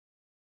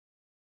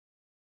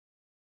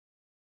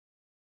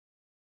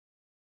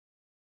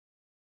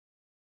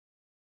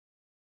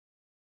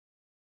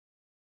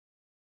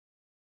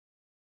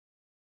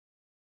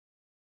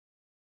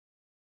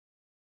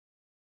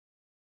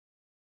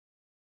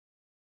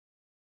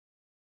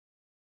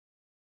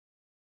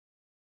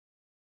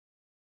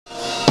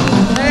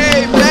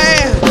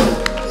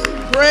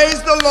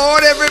Praise the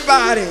Lord,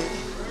 everybody.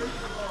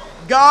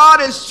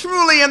 God is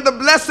truly in the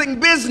blessing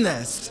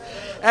business,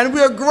 and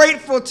we're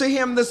grateful to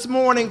him this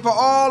morning for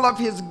all of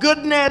his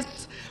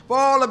goodness, for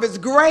all of his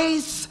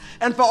grace,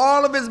 and for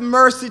all of his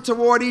mercy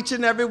toward each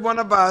and every one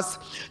of us.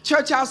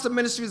 Church House of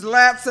Ministries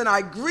Latson,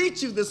 I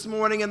greet you this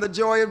morning in the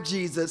joy of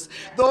Jesus.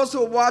 Those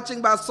who are watching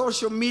by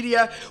social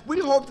media, we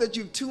hope that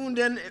you've tuned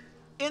in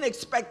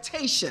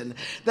expectation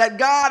that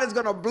God is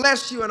going to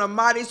bless you in a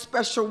mighty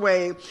special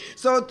way.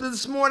 So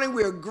this morning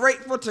we are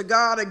grateful to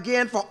God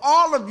again for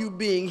all of you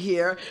being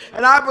here,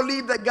 and I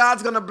believe that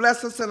God's going to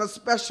bless us in a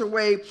special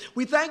way.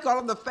 We thank all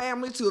of the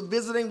families who are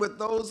visiting with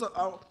those,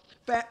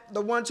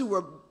 the ones who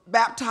were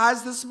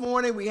baptized this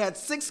morning. We had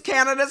 6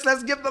 candidates.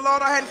 Let's give the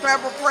Lord a hand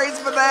clap of praise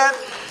for that.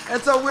 And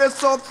so we're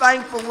so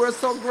thankful. We're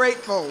so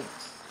grateful.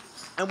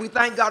 And we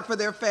thank God for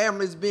their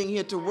families being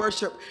here to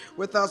worship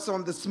with us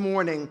on this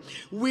morning.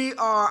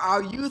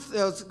 Our youth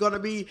is going to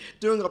be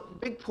doing a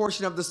big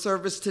portion of the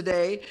service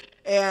today.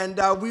 And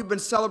we've been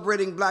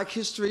celebrating Black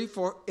History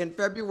in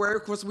February.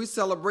 Of course, we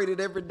celebrate it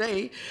every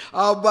day.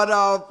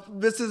 But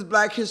this is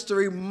Black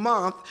History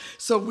Month.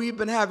 So we've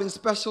been having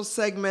special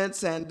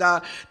segments. And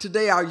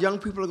today our young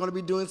people are going to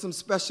be doing some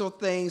special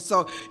things.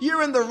 So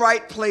you're in the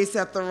right place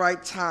at the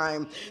right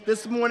time.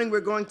 This morning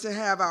we're going to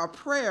have our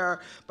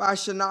prayer by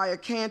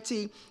Shania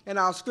Canty and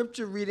our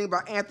scripture reading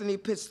by Anthony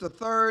Pitts III,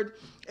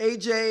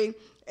 AJ.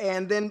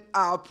 And then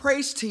our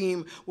praise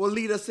team will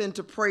lead us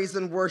into praise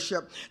and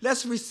worship.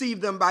 Let's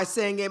receive them by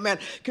saying amen.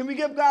 Can we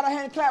give God a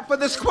hand clap for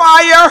this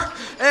choir?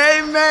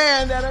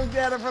 Amen. That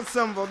have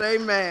assembled.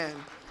 Amen.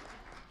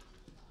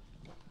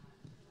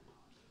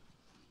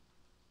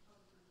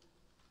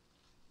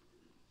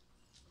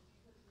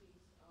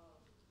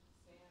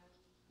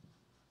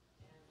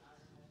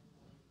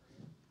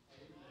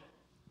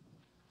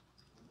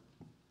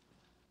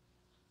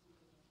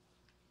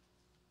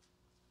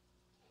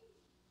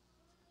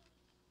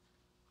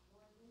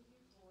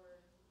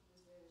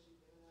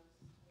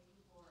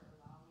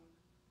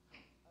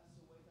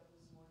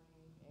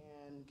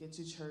 Get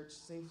to church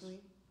safely.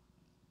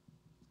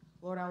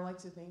 Lord, I would like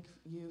to thank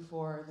you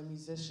for the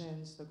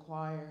musicians, the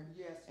choir,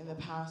 and the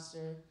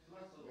pastor.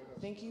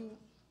 Thank you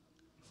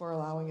for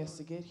allowing us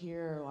to get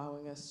here,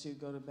 allowing us to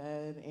go to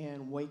bed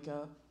and wake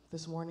up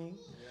this morning.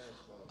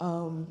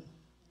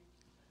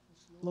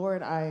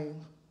 Lord, I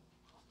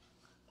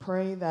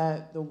pray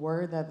that the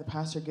word that the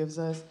pastor gives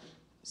us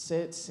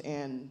sits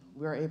and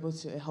we're able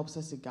to, it helps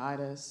us to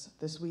guide us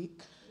this week.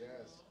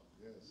 Yes.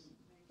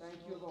 Thank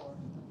you, Lord.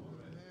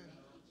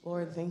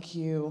 Lord, thank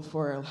you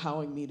for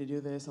allowing me to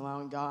do this,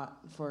 allowing God,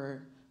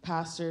 for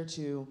Pastor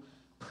to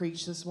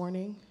preach this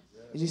morning.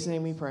 In Jesus'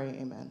 name we pray,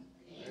 amen.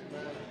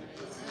 Amen.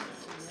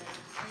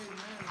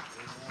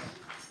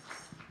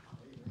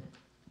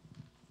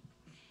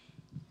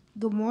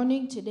 Good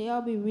morning. Today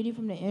I'll be reading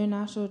from the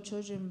International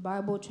Children's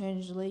Bible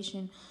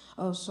translation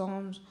of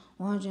Psalms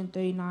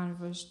 139,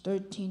 verse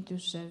 13 through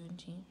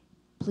 17.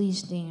 Please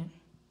stand.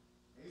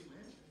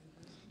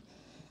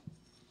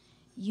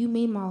 You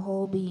made my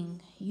whole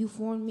being. You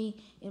formed me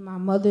in my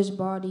mother's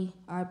body.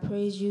 I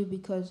praise you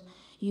because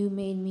you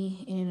made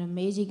me in an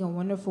amazing and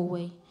wonderful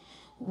way.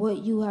 What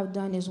you have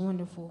done is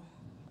wonderful.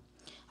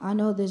 I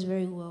know this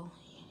very well.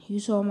 You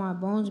saw my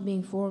bones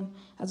being formed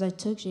as I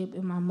took shape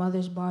in my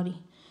mother's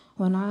body.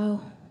 When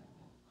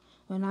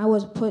I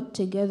was put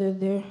together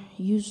there,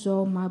 you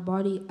saw my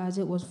body as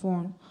it was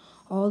formed.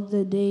 All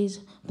the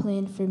days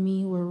planned for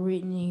me were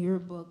written in your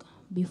book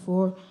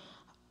before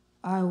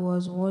I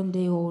was 1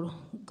 day old.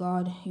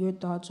 God, your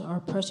thoughts are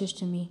precious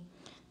to me.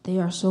 They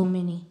are so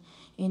many.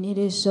 And it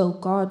is so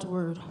God's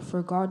word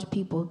for God's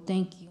people.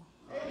 Thank you.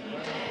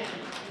 Amen.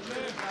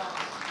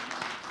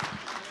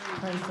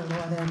 Praise the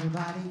Lord,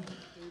 everybody.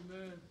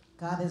 Amen.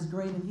 God is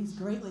great and he's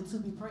greatly to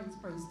be praised.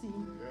 Praise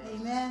team.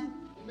 Amen.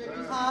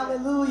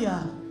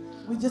 Hallelujah.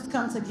 We just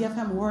come to give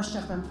him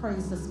worship and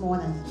praise this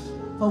morning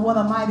for what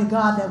a mighty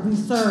God that we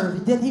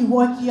serve. Didn't he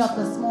wake you up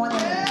this morning?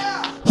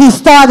 Yeah. He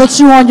started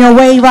you on your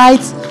way,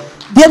 right?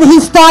 Didn't he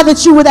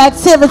started you with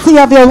activity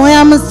of your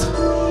limbs,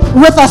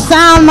 with a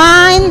sound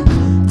mind?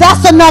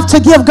 That's enough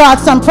to give God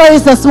some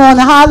praise this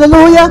morning.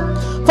 Hallelujah.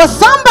 For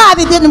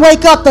somebody didn't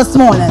wake up this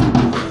morning,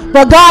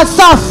 but God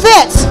saw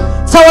fit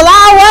to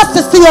allow us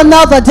to see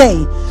another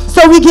day.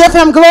 So we give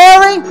him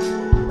glory,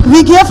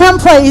 we give him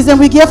praise, and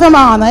we give him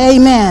honor.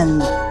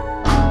 Amen.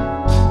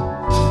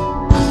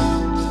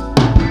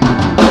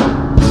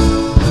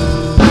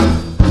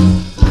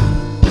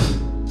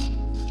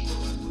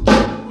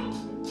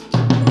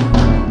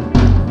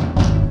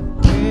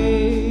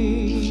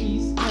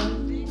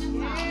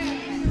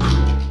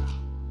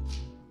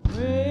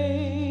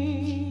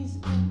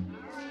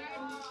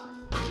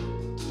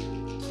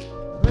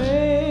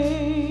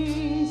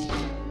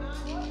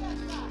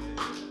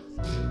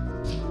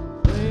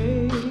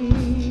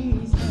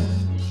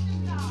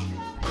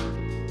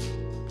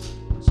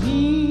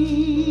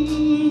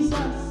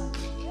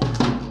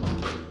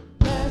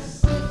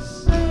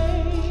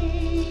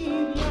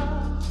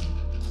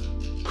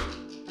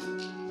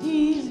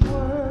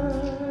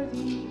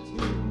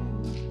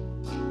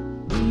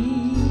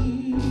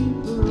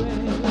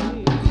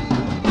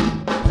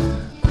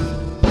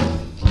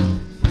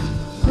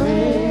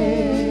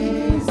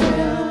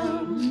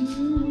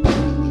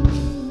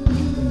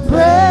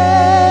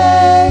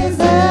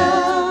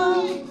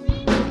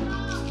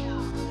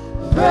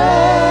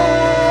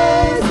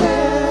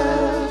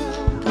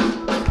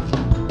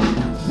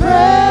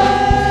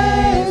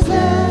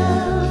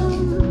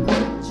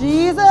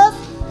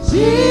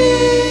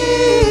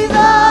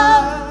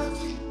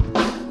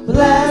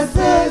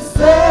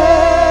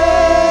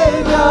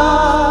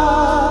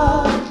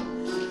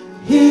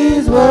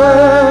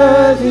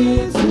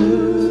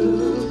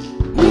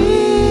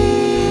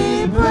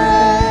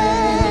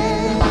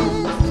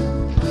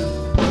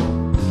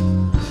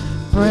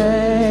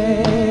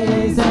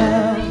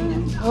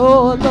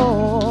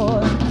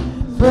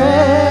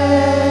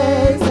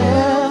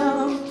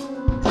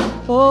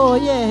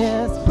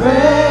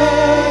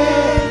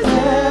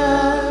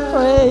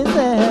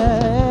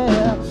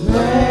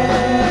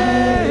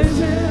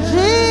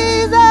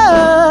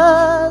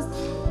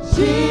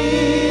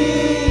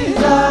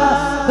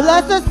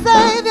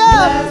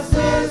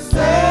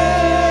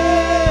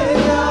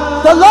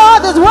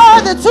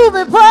 worthy to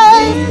be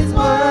praised. He's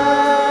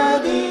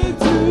worthy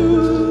to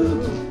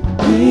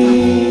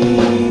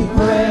be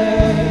praised.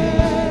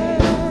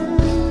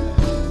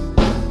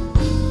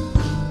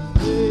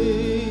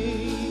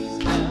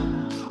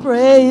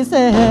 Praise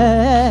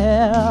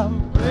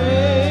him.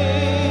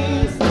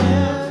 Praise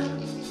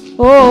him.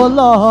 Oh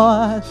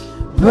Lord.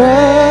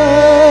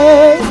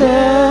 Praise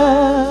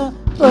him.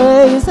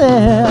 Praise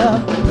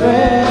him.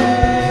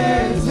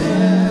 Praise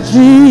him.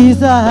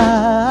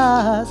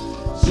 Jesus.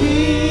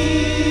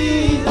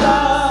 Jesus,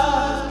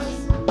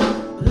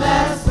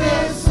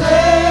 blessed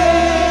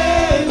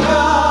Savior,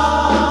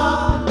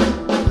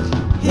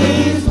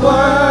 he's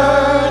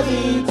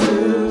worthy to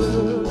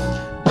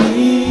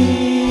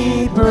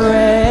be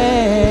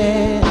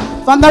praised.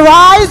 From the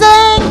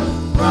rising,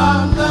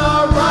 From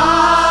the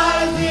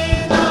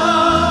rising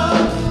of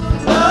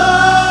the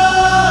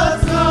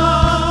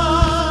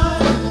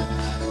sun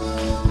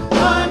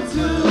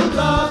unto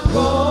the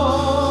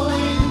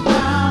going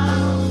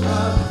down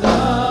of the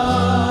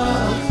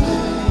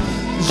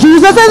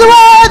Jesus is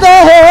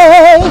worthy.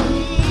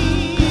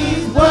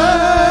 He's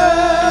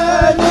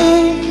worthy.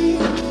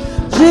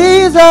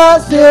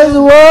 Jesus is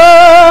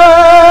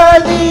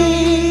worthy.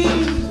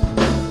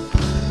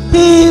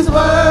 He's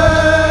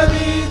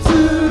worthy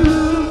to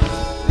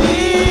be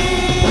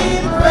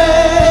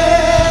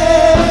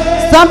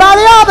praised.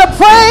 Somebody ought to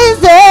praise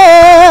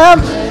him.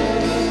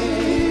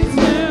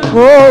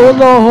 Oh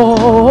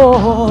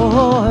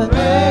Lord.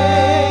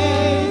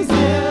 Praise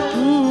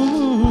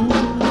him.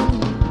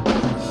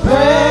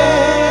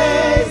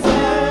 Praise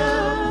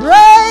him.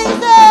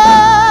 Praise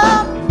him.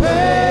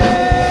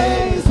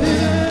 Praise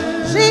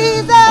him.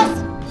 Jesus,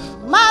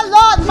 my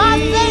Lord, my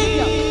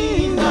Savior,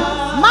 Jesus,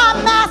 my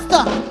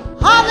Master.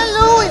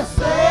 Hallelujah.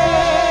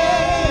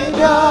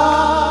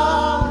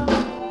 Savior,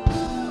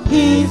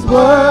 he's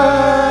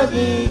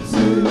worthy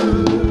to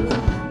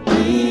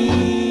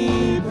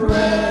be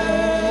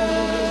praised.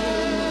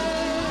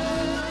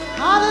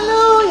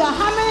 Hallelujah.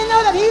 How many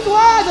know that he's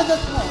worthy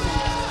this morning?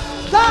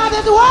 God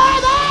is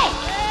worthy.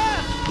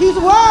 He's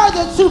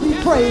worthy to be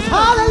praised.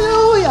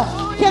 Hallelujah.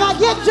 Can I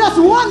get just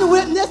one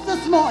witness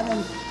this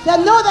morning that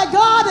know that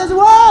God is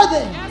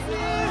worthy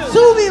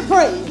to be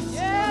praised?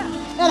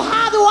 And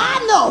how do I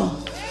know?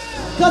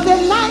 Because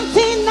in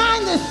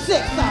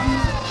 1996,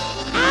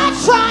 I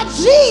tried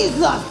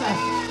Jesus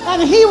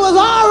and he was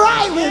all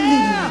right with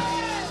me.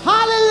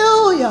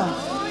 Hallelujah.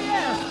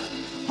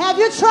 Have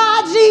you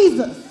tried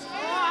Jesus?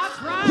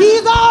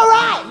 He's all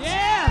right.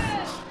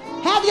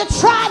 Have you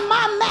tried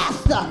my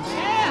master?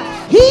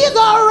 He's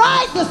all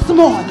right this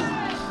morning.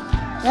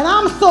 And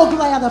I'm so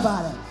glad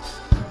about it.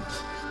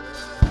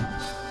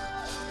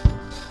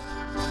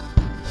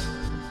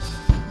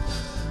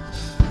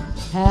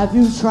 Have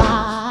you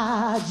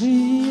tried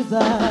Jesus?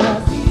 He's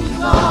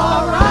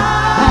all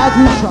right. Have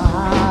you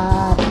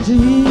tried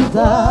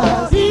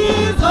Jesus?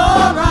 He's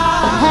all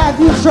right. Have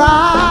you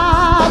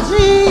tried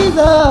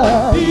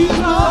Jesus?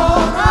 He's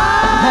all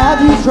right.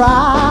 Have you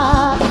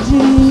tried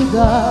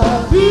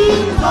Jesus?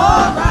 He's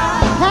all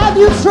right. Have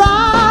you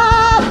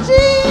tried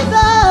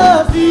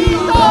Jesus? He's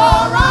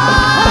all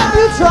right. Have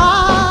you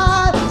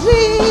tried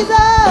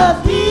Jesus?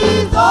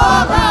 He's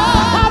all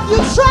right. Have you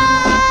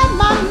tried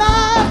my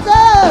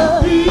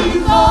master?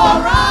 He's all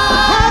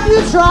right. Have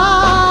you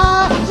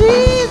tried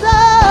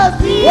Jesus?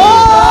 He's Oh,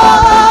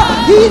 all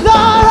right. he's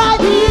all right.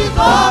 He's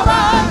all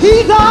right.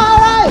 He's all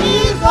right.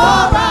 He's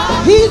all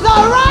right. He's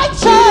all right,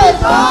 church.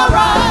 He's all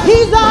right.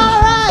 He's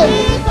all right.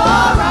 He's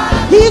all right.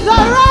 He's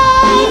all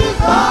right.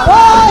 He's all Oh,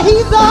 right.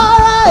 he's all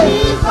right.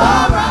 He's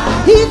all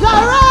right. He's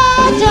all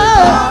right,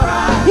 church. all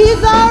right.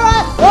 He's all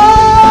right.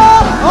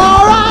 Oh,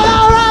 all right,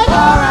 all right.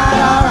 All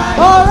right, all right.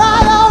 All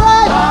right, all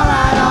right.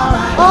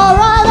 All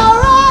right, all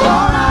right. All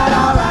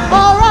right, all right. All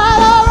right,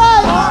 all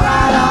right.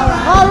 All right, all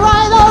right. All right,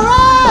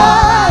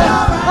 all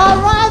right. All right, all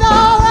right. All right, all right. All right, all right. All right,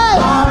 all right.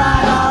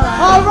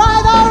 All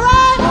right, all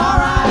right.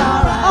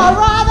 All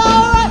right,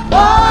 all right. Oh,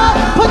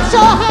 put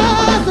your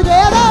hands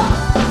together.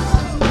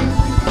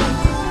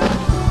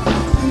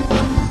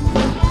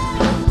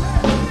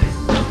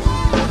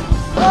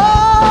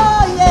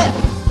 Oh, yeah.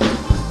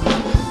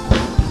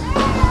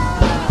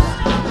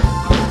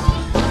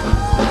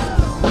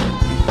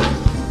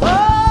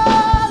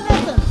 Oh,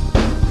 listen.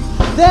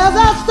 There's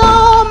a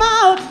storm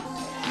out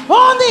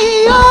on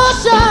the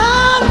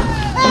ocean,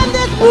 and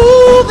it's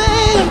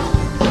moving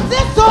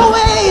this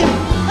way.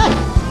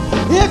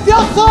 If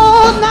your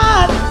soul's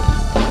not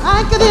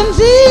anchored in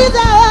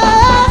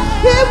Jesus,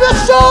 it will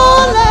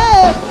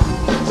surely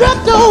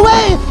drift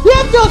away.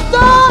 If your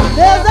storm,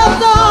 there's a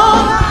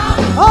storm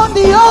on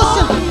the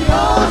ocean,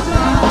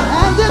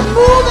 and it's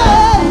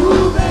moving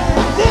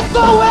this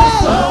way.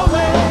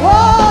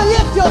 Oh,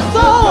 if your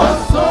soul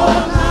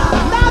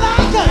not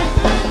anchored,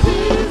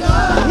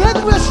 it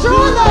will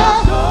surely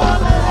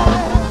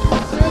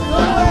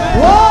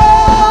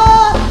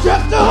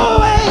drift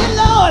away,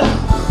 Lord.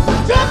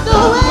 Drift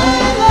away,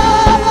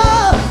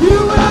 Lord. You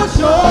will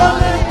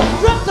surely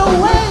Drift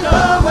away.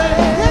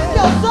 If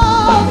your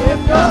soul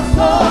if your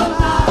soul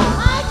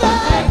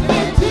anchored,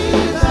 in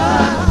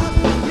Jesus,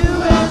 you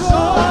will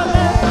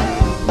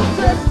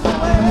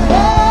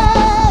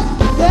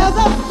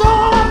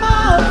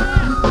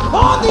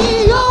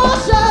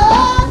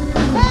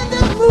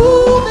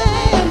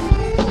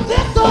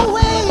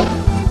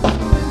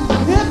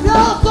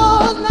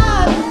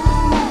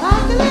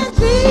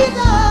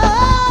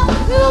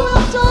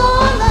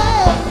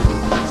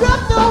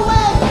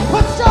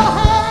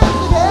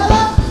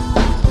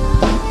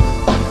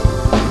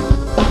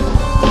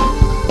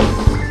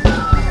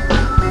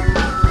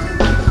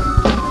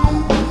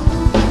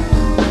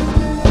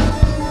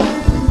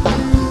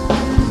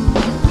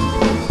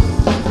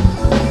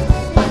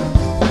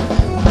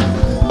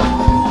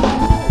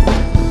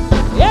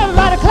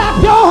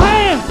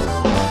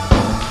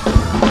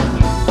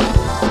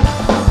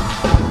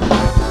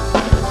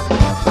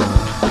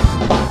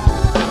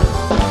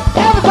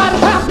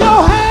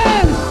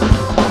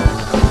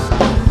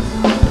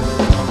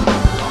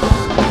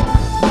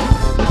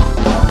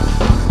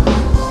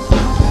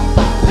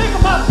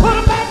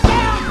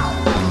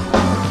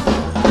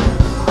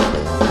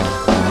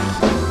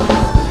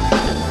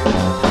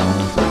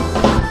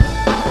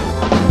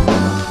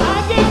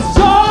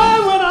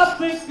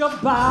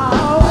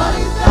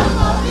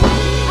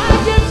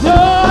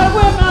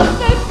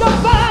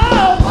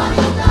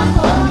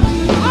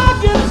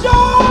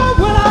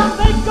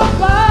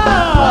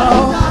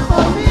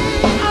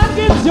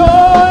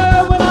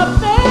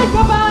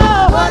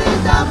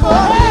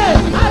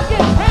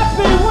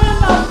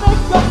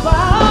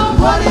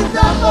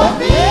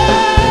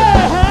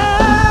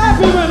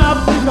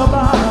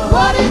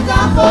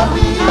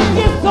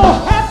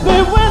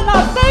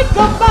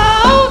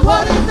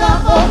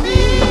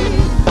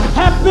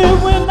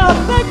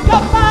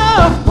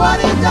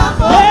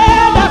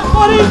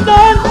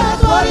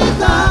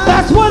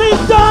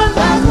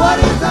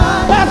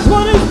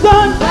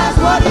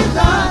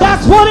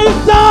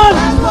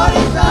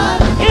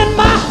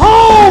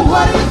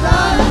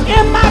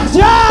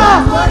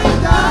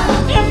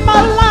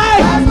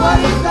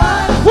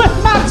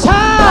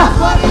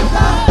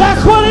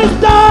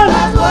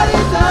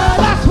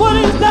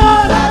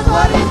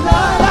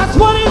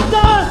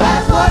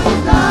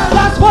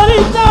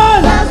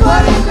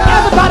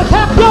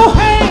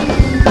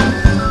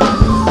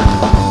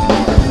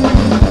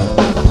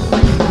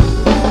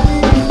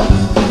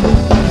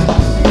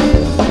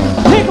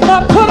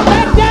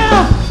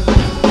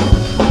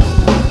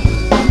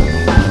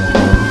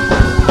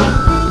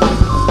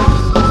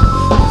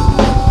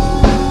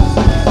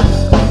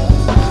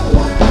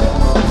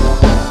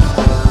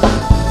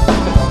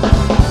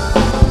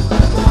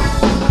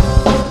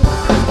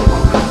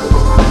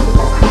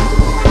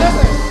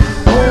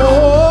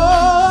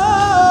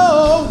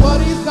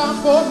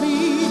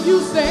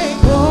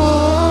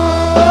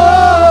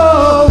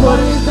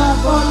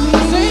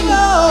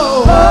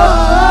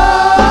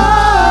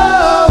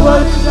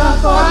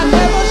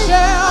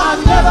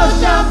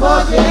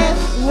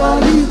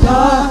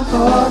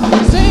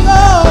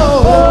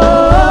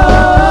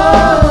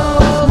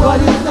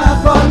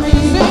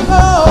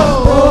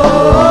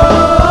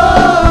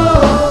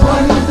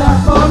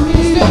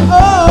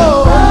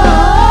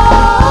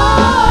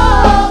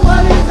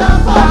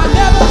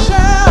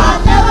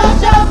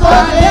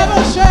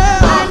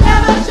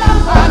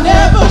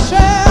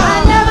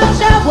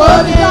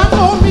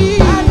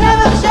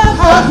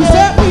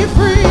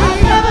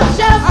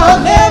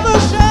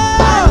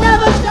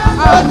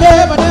I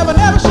never, never,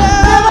 never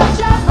shall.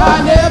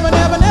 I never,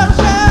 never, never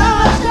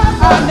shall.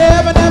 I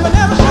never, never,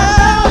 never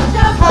shall.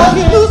 How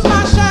he loose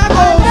my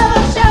shackles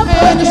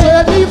and he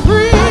set me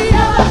free.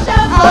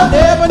 I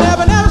never,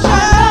 never, never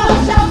shall.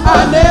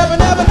 I never,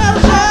 never,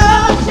 never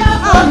shall.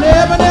 I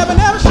never, never,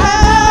 never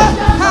shall.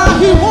 How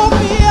he woke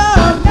me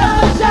up.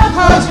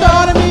 How he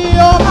started me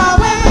on my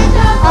way.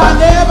 I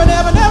never,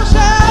 never, never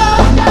shall.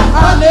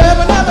 I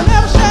never, never,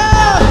 never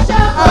shall.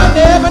 I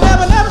never,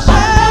 never, never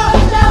shall.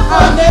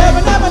 I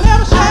never, never,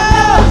 never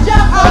shall.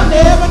 I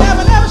never,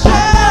 never, never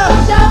shall.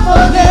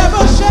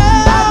 Never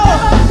shall.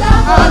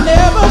 I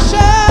never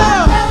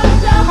shall.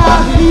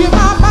 I heal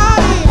my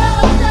body.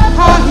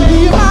 I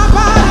heal my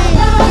body.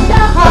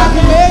 How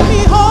he made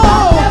me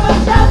whole.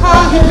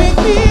 How he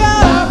picked me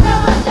up.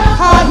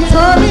 How he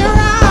turned me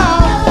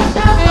around.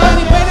 And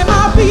he planted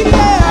my feet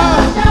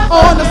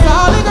on the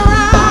solid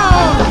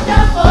ground.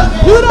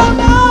 You don't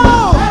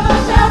know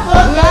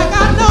like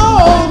I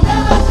know.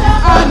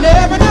 I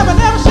never, never,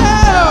 never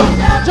shall.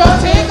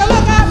 Just take a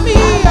look at me.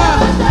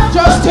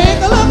 Just take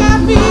a look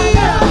at me.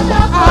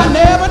 I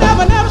never,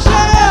 never, never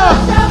shall.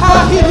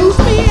 How he loosed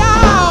me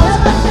out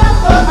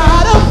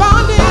of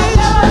bondage.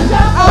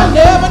 I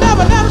never,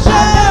 never, never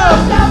shall.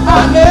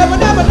 I never,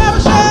 never, never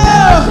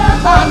shall.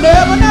 I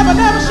never, never,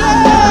 never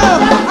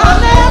shall. I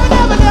never,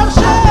 never, never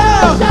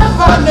shall.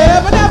 I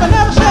never, never,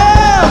 never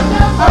shall.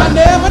 I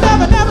never,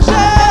 never, never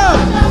shall.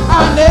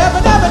 I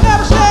never, never,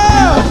 never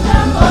shall.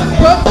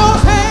 Put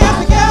those hands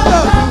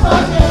together.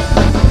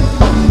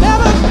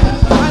 Never,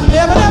 I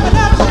never, never,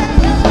 never shall.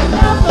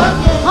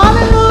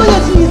 Hallelujah,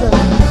 Jesus.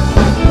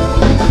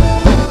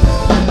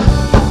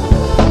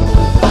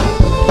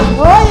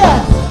 Oh,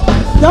 yes.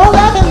 Don't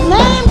let his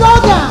name go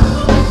down.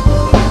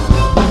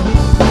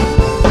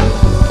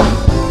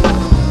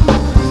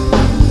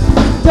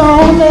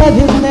 Don't let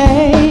his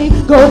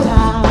name go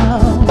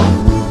down.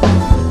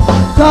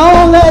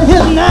 Don't let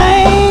his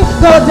name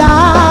go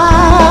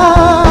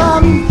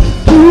down.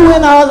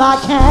 Doing all I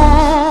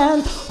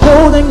can,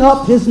 holding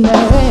up his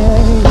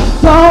name.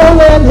 Don't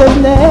let his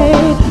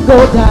name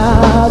go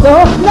down.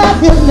 Don't let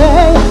his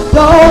name,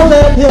 don't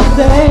let his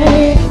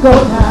name go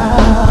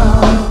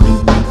down.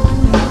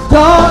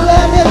 Don't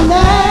let his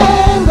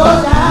name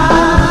go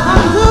down.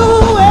 I'm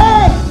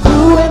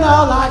doing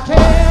all I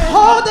can,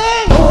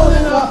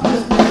 holding up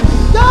his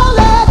name. Don't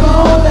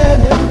let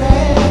his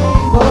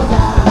name go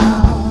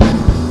down.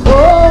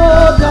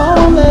 Oh,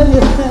 don't let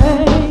his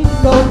name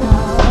go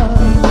down.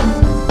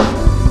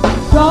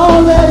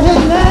 Don't let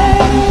his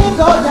name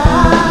go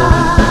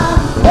down.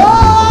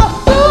 Oh,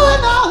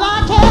 doing all I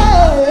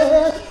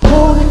can,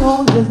 holding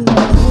on his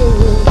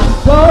name.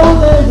 Don't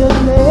let his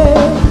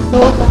name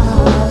go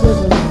down.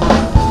 Listen,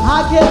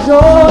 I get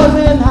joy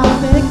when I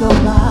think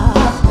about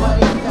what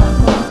he's done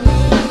for me.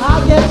 I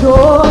get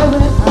joy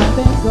when I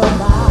think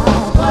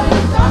about what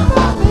he's done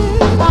for me.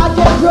 I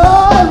get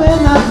joy when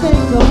I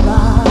think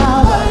about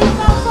what he's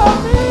done for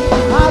me.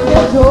 I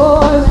get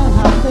joy when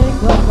I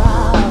think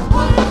about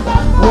what he's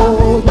done for me.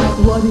 Oh, that's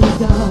what he's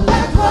done.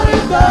 That's what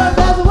he's done.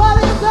 That's what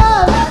he's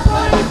done. That's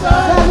what he's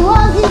done. That's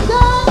what he's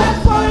done.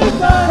 That's what he's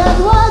done. That's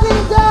what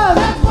he's done.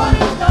 That's what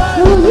he's done.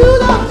 You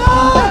don't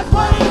know. That's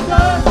what he's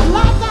done.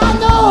 Like I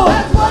know.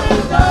 That's what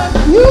he's done.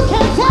 You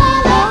can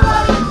tell it.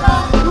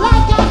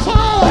 Like I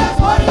can. That's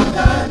what he's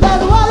done.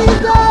 That's what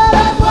he's done.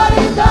 That's what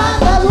he's done.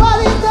 That's what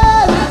he's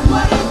done. That's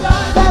what he's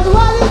done. That's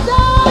what he's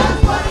done.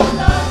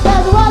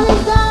 That's what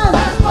he's done.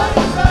 That's what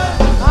he's done.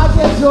 I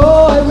get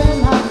joy when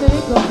I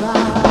think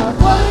about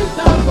what he's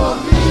done for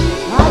me.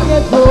 I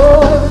get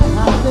joy when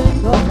I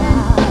think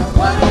about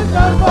what he's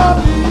done for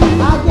me.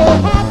 I get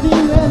happy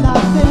when I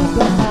think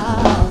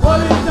about what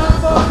he's done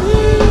for me.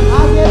 I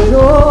get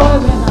joy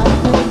when I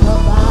think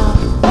about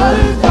what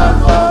he's done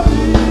for me.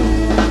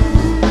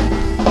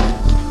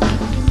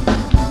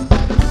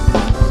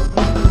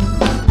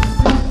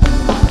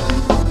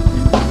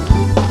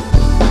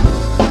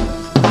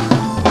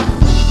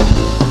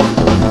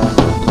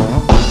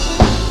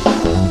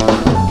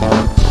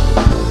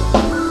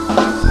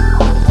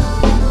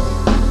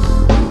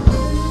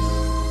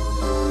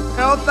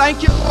 Well,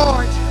 thank you,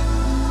 Lord.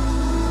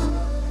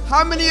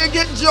 How many of you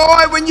get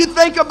joy when you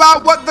think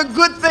about what the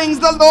good things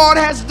the Lord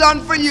has done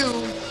for you?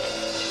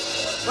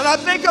 When I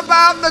think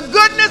about the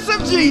goodness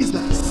of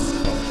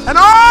Jesus and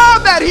all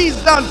that he's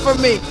done for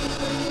me,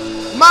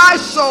 my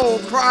soul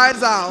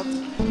cries out,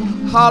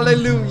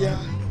 hallelujah.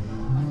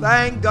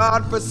 Thank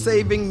God for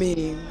saving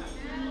me.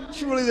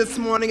 Truly this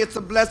morning, it's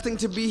a blessing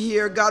to be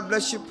here. God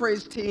bless you,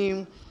 praise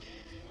team.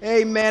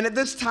 Amen. At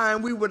this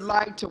time, we would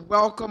like to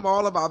welcome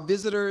all of our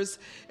visitors.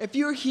 If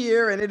you're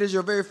here and it is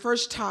your very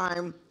first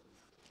time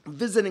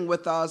visiting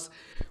with us,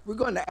 we're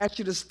going to ask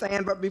you to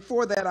stand. But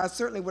before that, I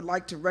certainly would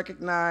like to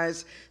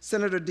recognize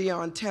Senator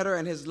Deon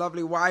and his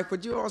lovely wife.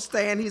 Would you all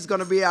stand? He's going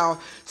to be our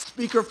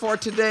speaker for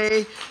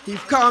today.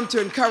 He's come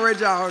to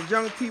encourage our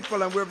young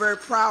people, and we're very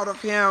proud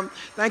of him.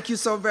 Thank you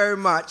so very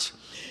much.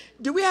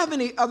 Do we have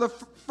any other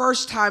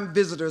first-time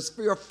visitors,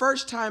 for your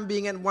first time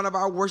being in one of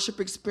our worship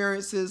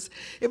experiences.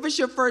 If it's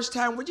your first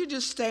time, would you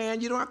just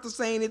stand? You don't have to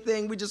say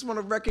anything. We just want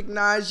to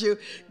recognize you.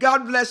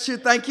 God bless you.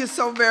 Thank you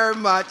so very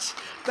much.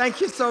 Thank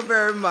you so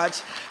very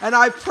much. And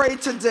I pray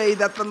today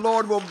that the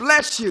Lord will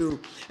bless you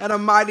in a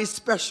mighty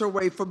special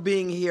way for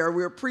being here.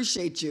 We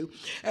appreciate you.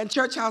 And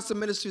Church House of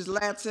Ministries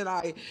Lansing,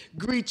 I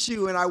greet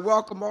you and I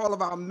welcome all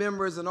of our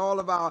members and all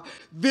of our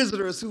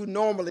visitors who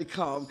normally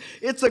come.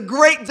 It's a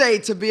great day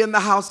to be in the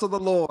house of the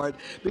Lord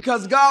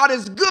because God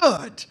is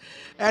good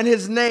and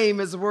his name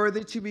is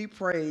worthy to be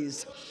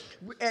praised.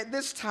 At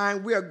this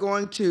time, we are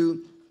going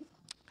to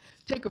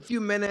take a few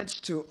minutes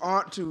to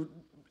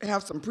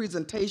have some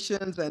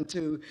presentations and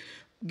to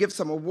give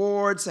some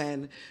awards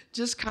and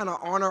just kind of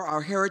honor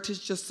our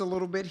heritage just a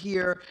little bit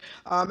here.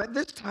 At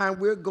this time,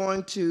 we're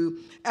going to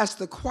ask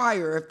the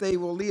choir if they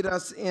will lead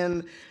us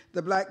in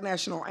the Black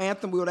National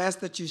Anthem. We would ask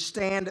that you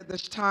stand at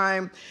this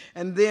time,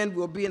 and then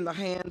we'll be in the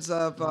hands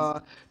of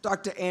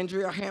Dr.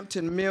 Andrea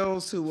Hampton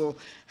Mills, who will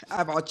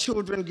have our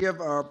children give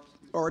our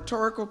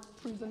oratorical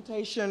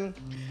presentation,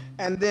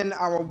 and then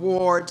our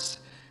awards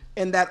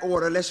in that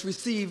order. Let's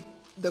receive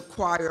the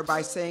choir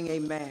by saying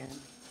amen.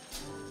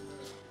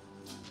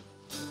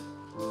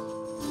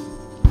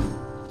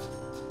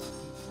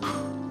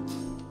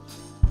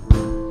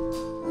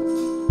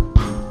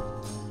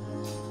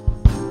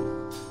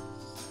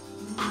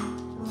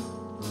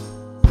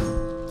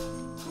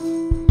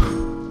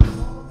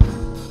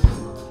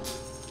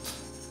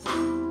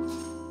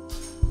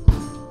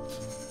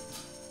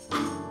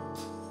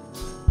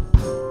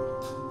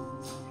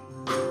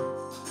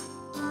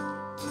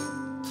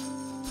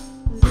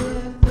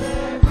 Lift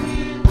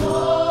every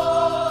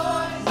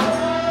voice.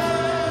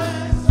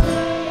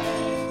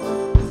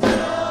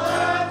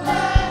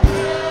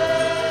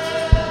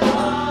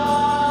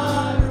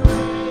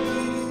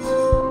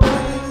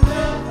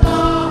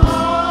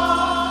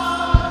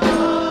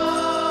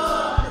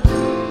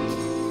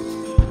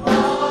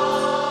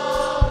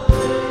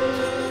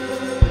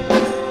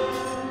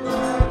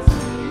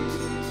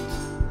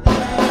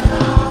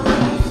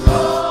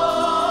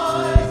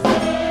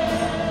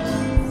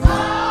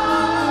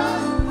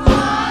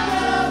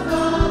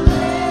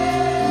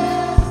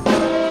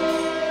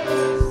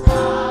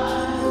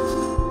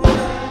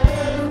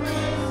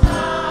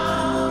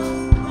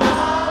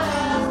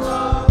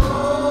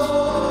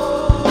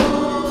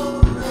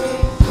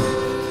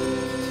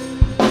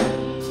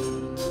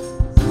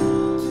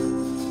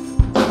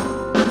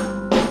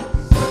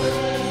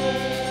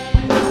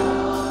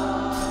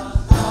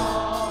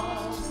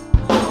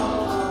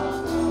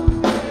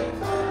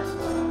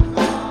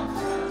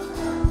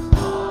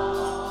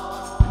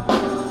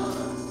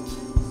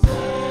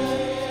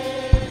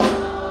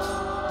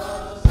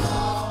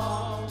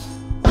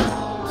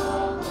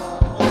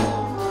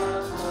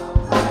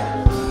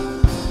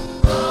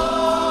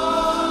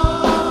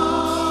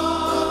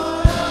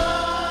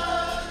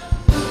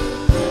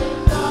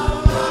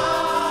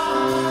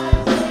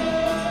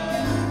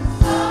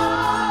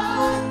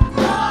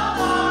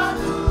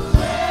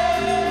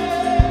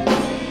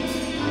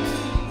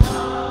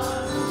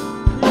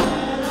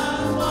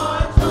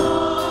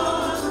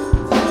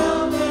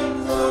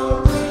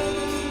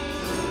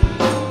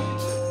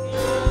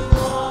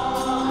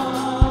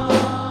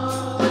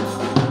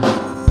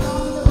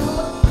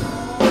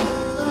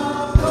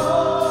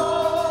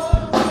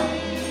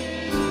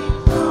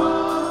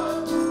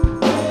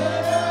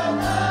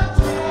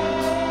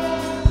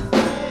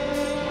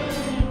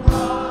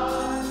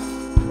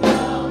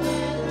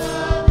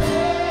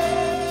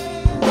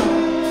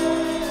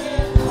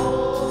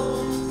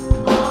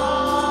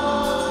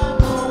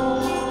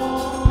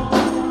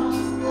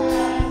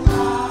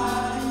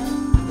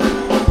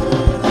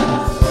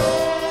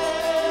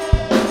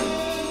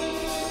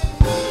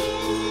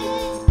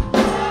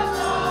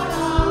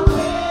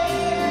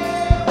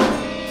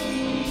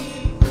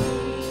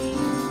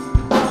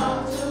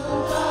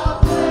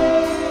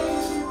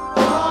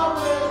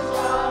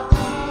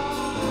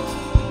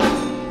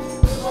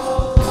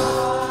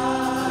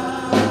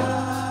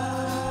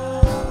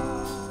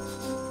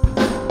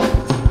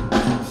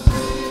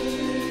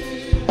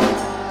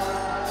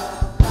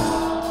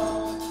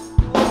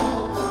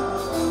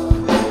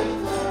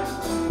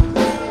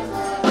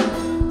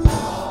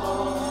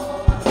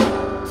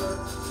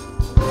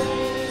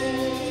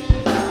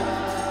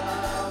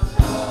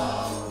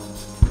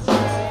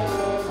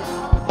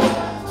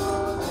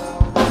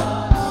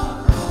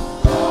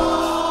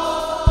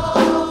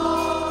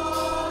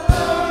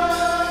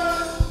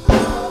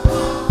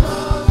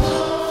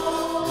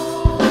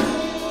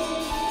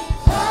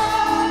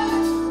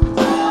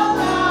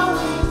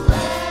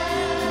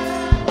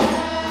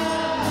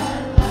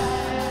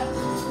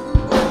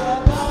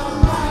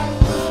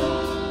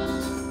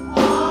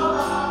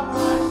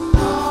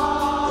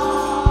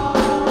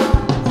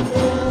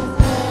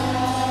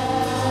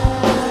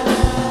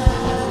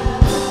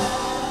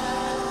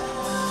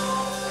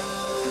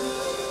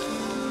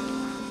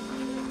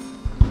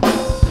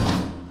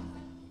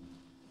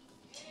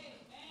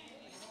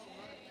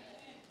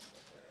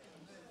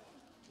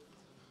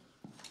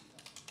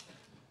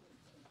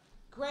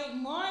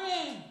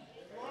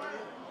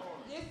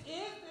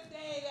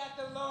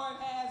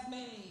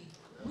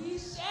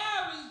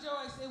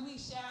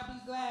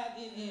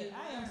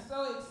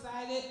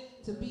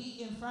 to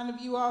be in front of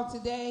you all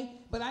today,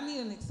 but I need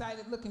an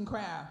excited looking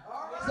crowd.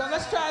 So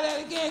let's try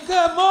that again.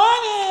 Good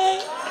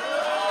morning.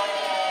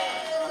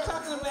 That's what I'm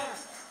talking about.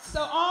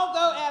 So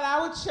although at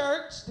our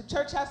church, the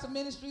Church House of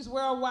Ministries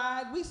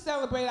Worldwide, we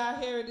celebrate our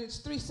heritage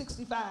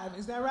 365,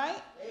 is that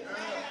right?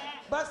 Amen.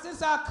 But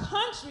since our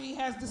country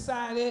has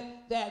decided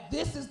that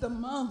this is the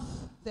month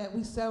that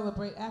we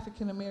celebrate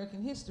African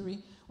American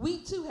history,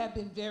 we too have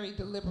been very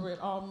deliberate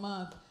all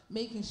month,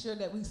 making sure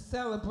that we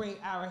celebrate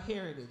our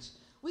heritage.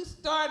 We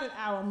started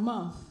our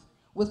month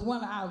with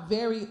one of our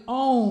very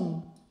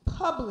own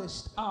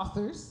published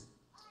authors.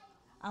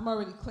 I'm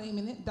already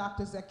claiming it,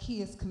 Dr.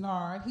 Zacchaeus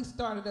Kennard. He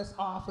started us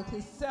off with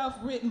his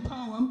self-written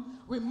poem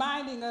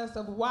reminding us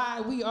of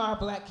why we are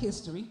Black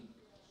history.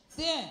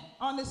 Then,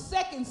 on the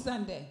second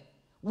Sunday,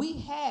 we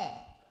had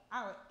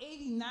our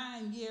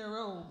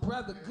 89-year-old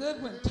brother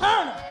Goodwin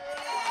Turner.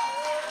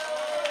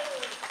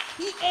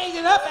 He ate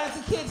it up, as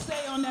the kids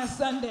say on that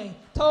Sunday,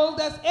 told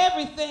us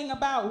everything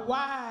about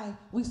why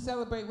we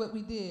celebrate what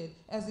we did.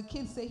 As the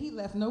kids say, he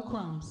left no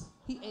crumbs.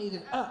 He ate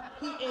it up.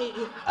 He ate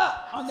it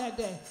up on that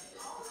day.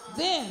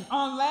 Then,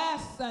 on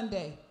last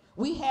Sunday,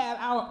 we had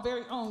our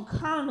very own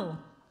Colonel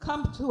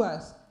come to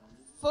us,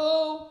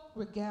 full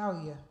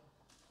regalia,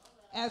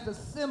 as a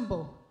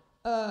symbol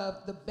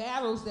of the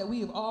battles that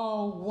we have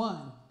all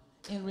won,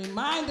 and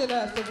reminded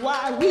us of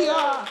why we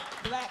are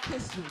Black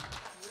history.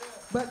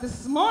 But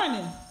this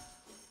morning,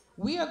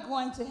 we are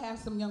going to have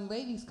some young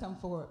ladies come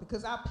forward,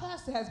 because our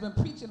pastor has been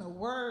preaching a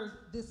word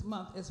this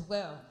month as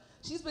well.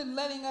 She's been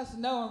letting us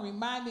know and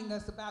reminding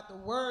us about the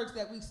words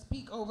that we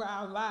speak over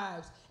our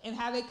lives and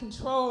how they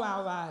control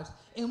our lives.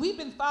 And we've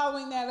been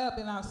following that up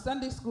in our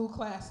Sunday school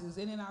classes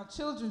and in our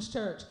children's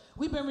church.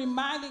 We've been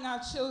reminding our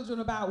children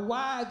about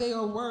why they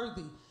are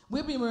worthy.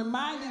 We've been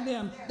reminding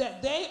them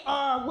that they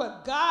are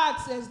what God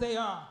says they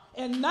are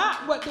and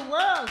not what the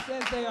world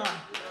says they are.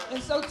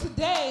 And so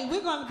today,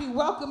 we're going to be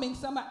welcoming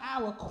some of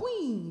our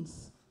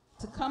queens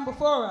to come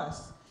before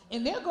us.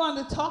 And they're going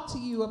to talk to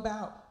you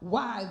about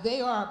why they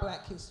are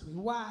Black history,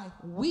 why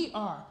we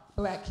are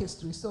Black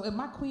history. So if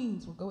my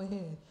queens will go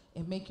ahead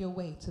and make your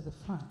way to the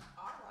front.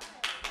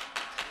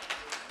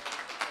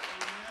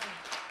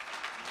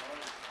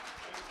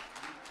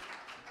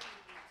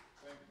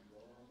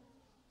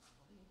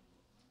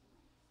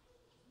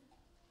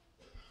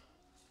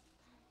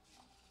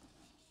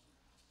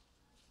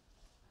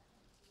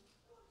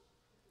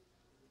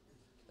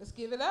 Let's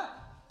give it up.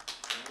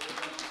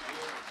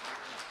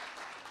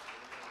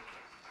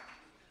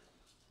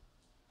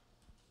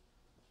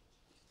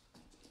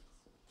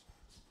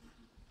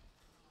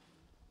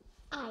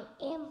 I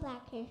am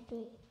Black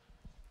history.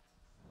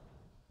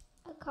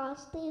 I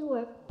constantly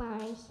work by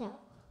myself.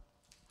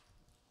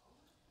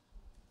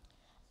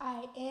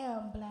 I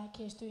am Black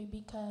history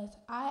because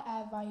I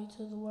add value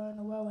to the world, and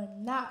the world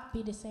would not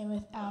be the same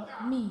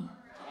without me.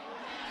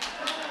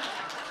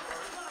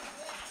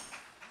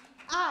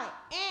 I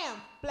am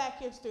Black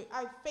history.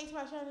 I face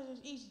my challenges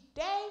each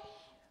day,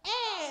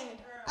 and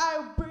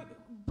I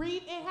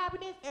breathe in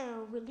happiness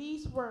and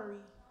release worry.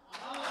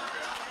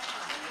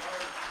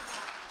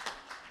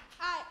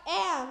 I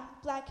am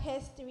Black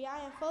history. I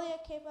am fully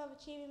capable of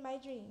achieving my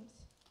dreams.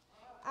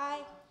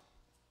 I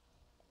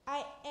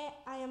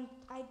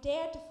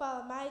dare to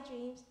follow my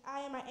dreams.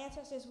 I am my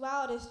ancestors'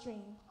 wildest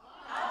dream.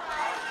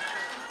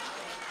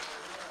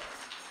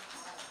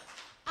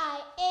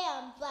 I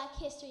am Black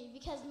history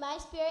because my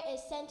spirit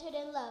is centered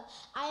in love.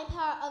 I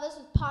empower others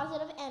with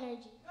positive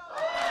energy.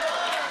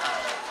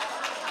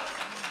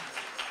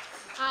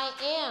 I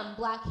am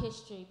Black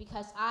history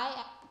because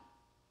I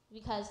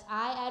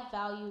add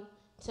value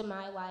to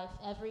my life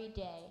every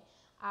day.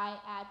 I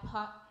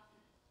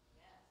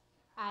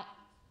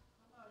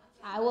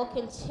will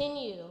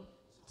continue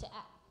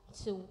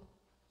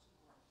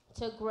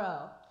to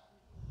grow.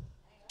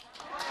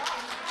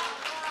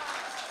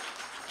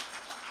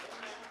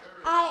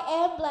 I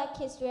am Black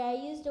history. I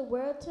use the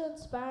word to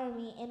inspire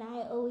me, and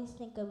I always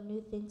think of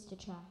new things to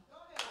try.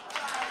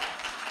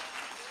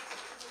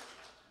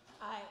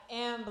 I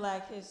am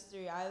Black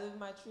history. I live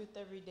my truth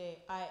every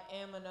day. I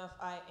am enough.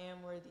 I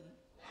am worthy.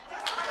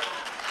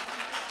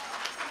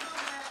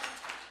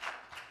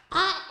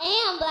 I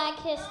am Black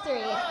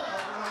history.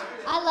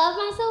 I love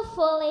myself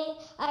fully.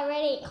 I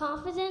radiate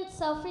confidence,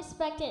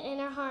 self-respect, and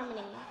inner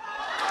harmony.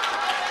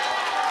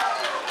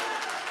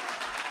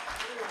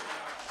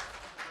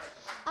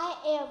 I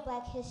am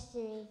Black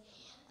history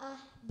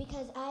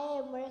because I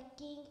am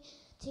working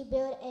to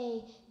build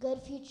a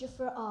good future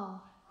for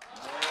all.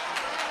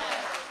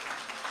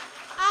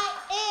 I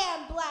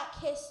am Black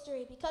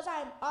history because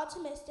I am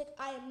optimistic.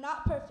 I am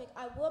not perfect.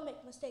 I will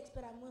make mistakes,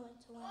 but I'm willing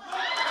to learn.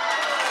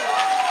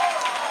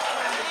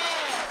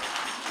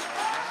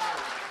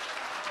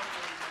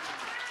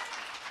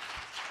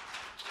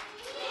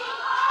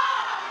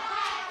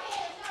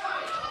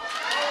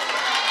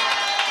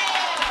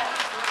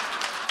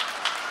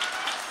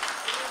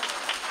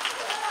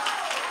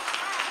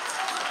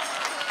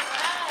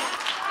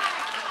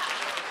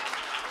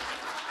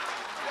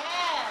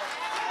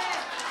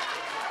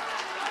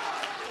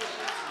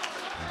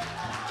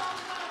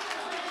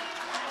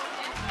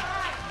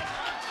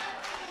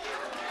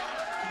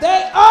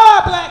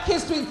 Black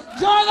history.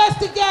 Join us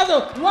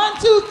together.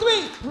 1, 2,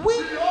 3. We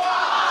are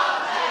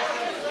Black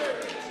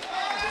history.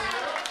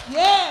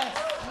 Yes,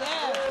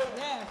 yes,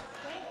 yes.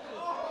 Thank you.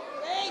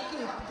 Thank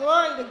you.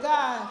 Glory to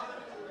God.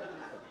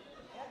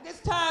 At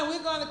this time,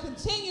 we're going to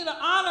continue to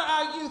honor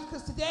our youth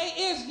because today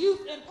is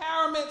Youth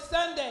Empowerment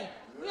Sunday.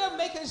 We are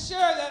making sure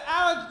that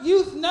our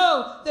youth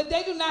know that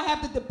they do not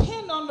have to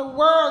depend on the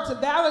world to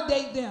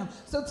validate them.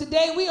 So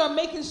today we are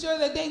making sure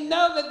that they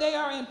know that they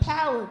are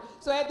empowered.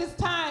 So at this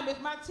time,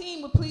 if my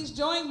team would please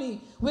join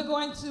me, we're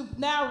going to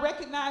now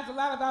recognize a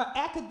lot of our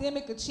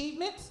academic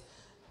achievements.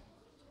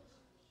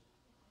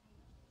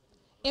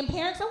 And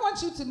parents, I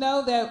want you to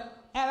know that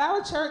at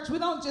our church, we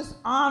don't just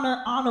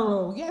honor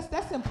roll. Yes,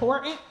 that's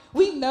important.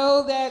 We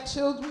know that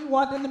children, we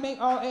want them to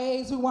make all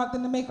A's, we want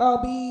them to make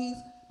all B's.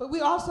 But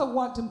we also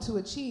want them to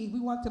achieve. We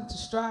want them to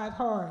strive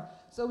hard.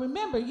 So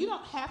remember, you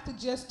don't have to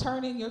just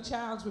turn in your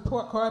child's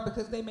report card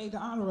because they made the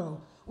honor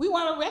roll. We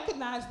want to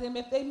recognize them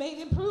if they made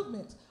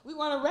improvements. We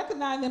want to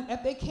recognize them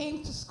if they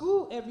came to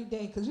school every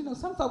day because, you know,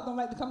 some folks don't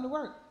like to come to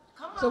work.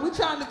 So we're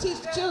trying to teach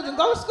the children,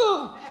 go to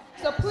school.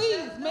 So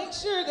please make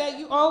sure that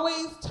you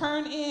always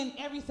turn in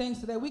everything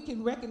so that we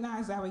can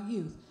recognize our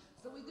youth.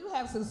 So we do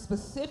have some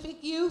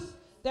specific youth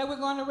that we're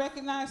going to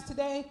recognize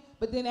today.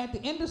 But then at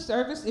the end of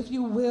service, if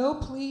you will,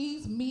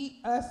 please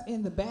meet us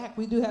in the back.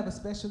 We do have a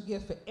special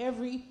gift for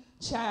every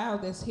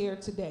child that's here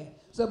today.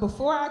 So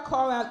before I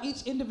call out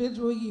each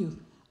individual youth,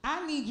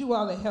 I need you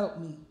all to help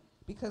me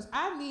because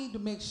I need to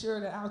make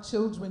sure that our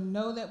children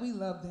know that we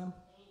love them.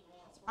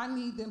 I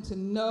need them to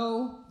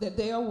know that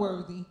they are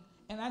worthy,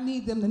 and I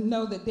need them to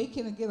know that they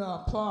can get an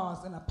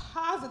applause and a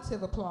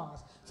positive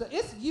applause. So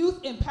it's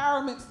Youth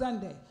Empowerment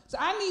Sunday. So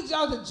I need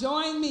y'all to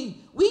join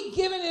me. We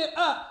giving it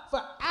up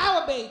for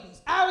our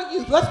babies, our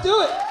youth. Let's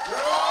do it.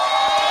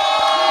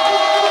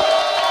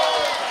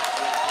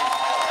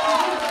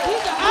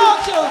 These are our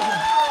children.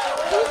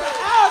 These are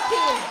our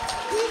kids.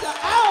 These are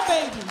our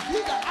babies.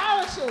 These are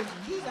our children.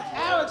 These are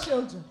our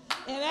children.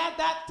 And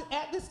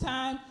at this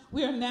time,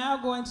 we are now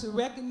going to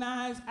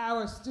recognize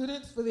our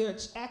students for their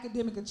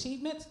academic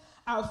achievements.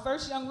 Our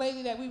first young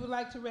lady that we would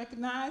like to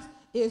recognize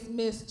is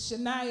Miss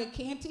Shania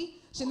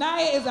Canty.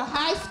 Shania is a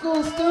high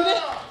school student.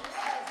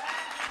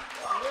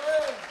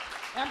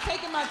 I'm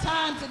taking my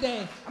time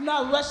today. I'm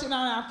not rushing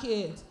on our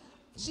kids.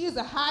 She is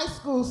a high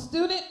school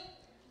student.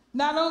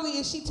 Not only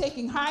is she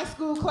taking high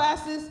school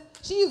classes,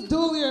 she is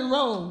dually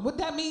enrolled. What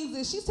that means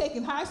is she's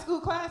taking high school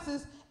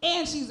classes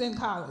and she's in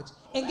college.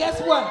 And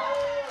guess what?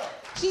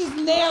 She's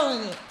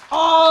nailing it.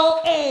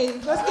 All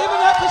A's. Let's give it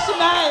up for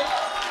Shania.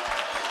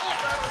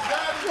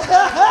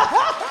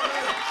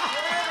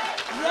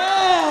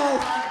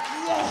 Yes.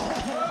 Yes.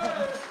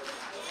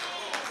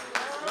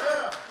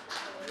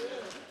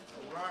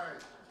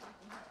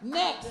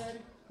 Next,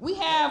 we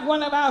have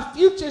one of our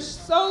future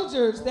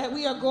soldiers that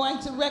we are going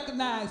to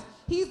recognize.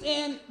 He's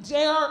in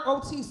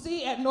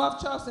JROTC at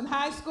North Charleston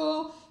High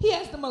School. He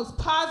has the most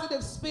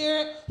positive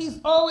spirit.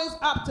 He's always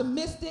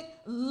optimistic.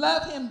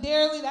 Love him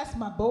dearly. That's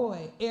my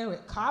boy,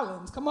 Eric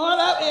Collins. Come on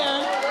up,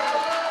 Eric.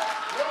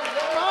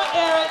 Come on,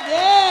 Eric.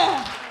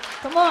 Yeah.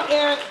 Come on,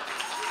 Eric.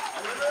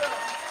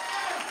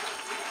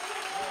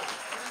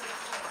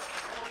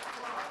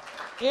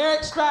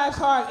 Eric strives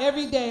hard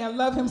every day. I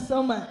love him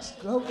so much.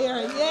 Go,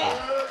 Eric.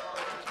 Yeah.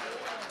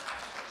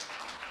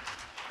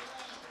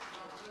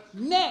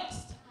 Next.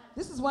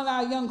 This is one of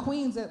our young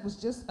queens that was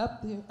just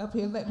up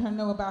here letting her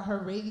know about her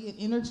radiant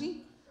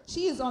energy.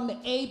 She is on the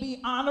AB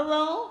honor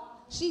roll.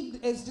 She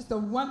is just a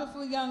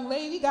wonderful young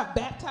lady. Got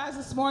baptized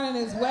this morning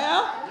as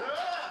well.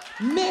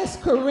 Miss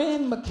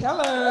Corinne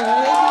McKellar.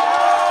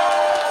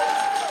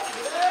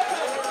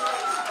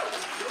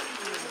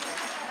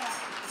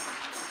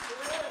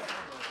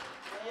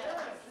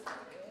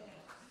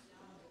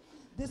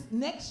 This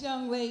next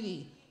young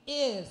lady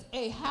is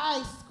a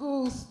high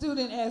school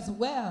student as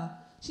well.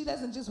 She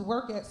doesn't just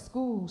work at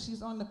school.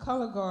 She's on the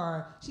color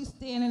guard. She's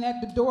standing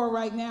at the door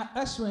right now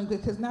ushering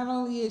because not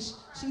only is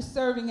she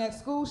serving at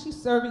school, she's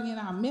serving in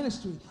our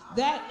ministry.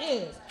 That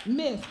is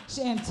Miss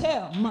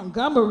Chantel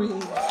Montgomery.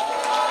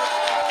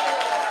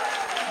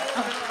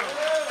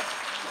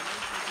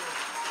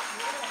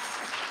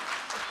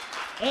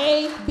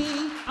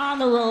 A.B.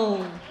 Honor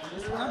Roll.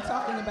 That's what I'm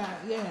talking about,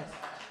 yes.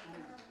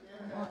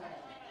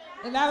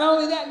 And not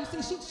only that, you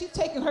see, she's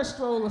taking her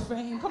stroll of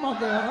fame. Come on,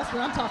 girl, that's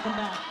what I'm talking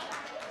about.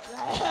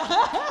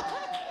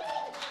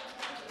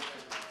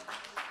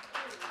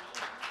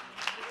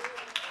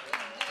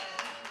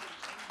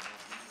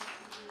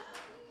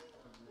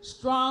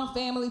 Strong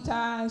family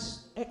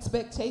ties,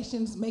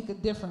 expectations make a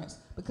difference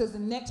because the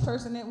next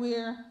person that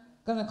we're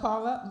gonna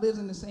call up lives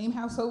in the same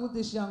household with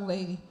this young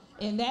lady,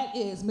 and that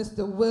is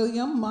Mr.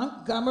 William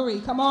Montgomery.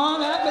 Come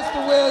on up,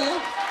 Mr.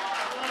 William.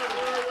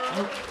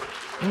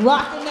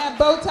 Rocking that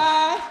bow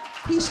tie.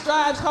 He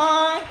strives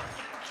hard.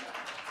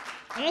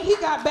 And he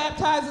got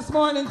baptized this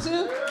morning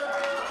too.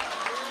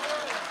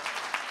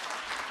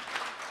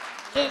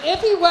 And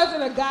if he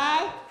wasn't a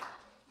guy,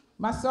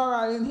 My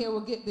sorority in here will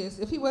get this.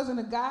 If he wasn't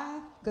a guy,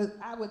 because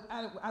I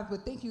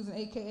would think he was an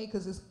AKA,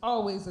 because it's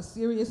always a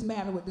serious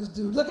matter with this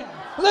dude. Look at him.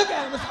 Look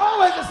at him. It's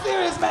always a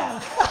serious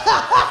matter.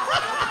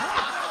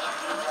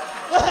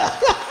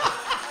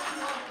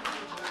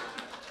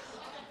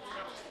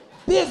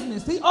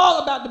 Business. He's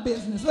all about the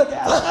business. Look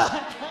at him.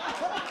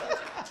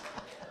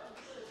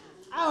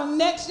 Our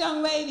next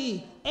young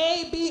lady,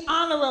 A.B.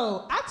 Honor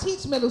Roll. I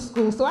teach middle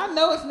school, so I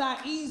know it's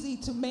not easy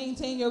to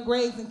maintain your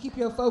grades and keep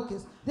your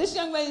focus. This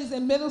young lady's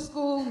in middle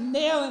school,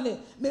 nailing it.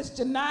 Miss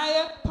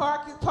Janiyah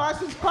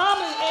Parsons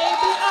Cromley,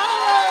 A.B.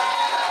 Honor Roll.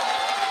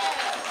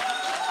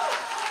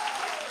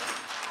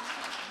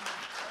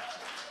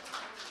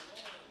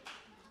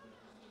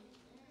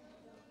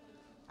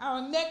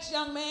 Our next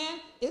young man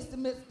is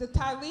Mr.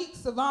 Tyleek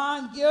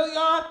Savon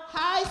Gilliard,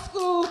 high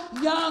school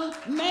young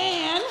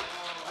man.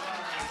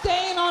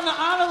 Staying on the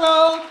honor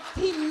roll.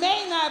 He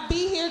may not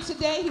be here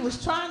today. He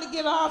was trying to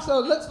get off, so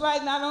it looks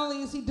like not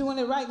only is he doing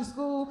it right in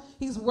school,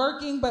 he's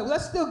working, but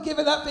let's still give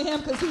it up for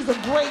him because he's a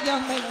great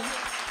young man.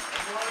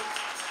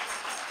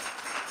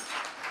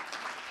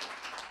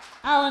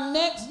 Our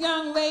next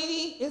young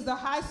lady is a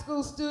high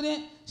school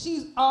student.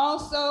 She's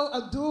also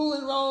a dual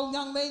enrolled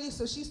young lady,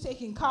 so she's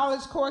taking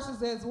college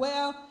courses as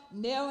well,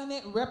 nailing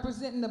it,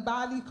 representing the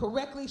body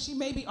correctly. She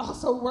may be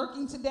also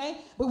working today,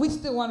 but we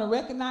still want to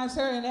recognize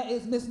her, and that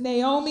is Miss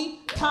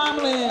Naomi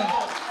Tomlin.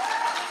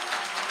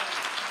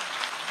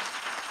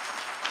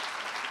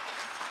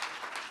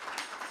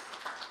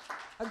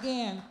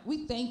 Again,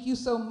 we thank you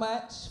so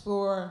much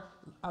for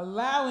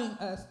allowing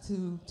us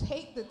to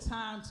take the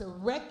time to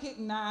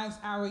recognize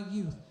our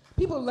youth.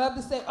 People love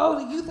to say,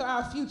 oh, the youth are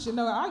our future.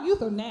 No, our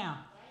youth are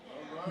now.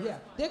 Yeah,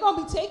 they're going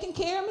to be taking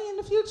care of me in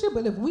the future,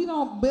 but if we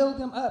don't build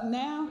them up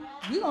now,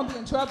 we're going to be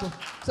in trouble.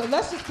 So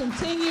let's just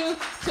continue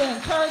to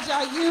encourage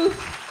our youth.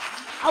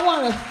 I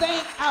want to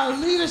thank our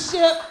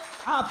leadership,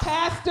 our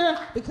pastor,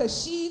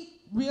 because she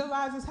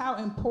realizes how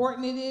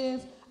important it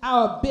is.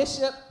 Our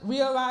bishop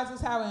realizes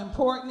how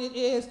important it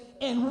is,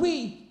 and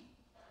we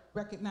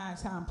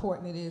recognize how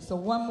important it is. So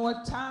one more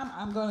time,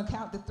 I'm going to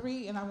count to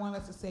 3, and I want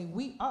us to say,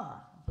 we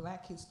are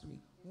Black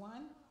History.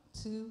 1,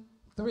 2,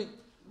 3.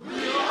 We are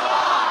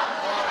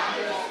Black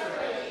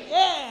History.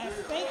 Yes,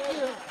 thank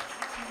you.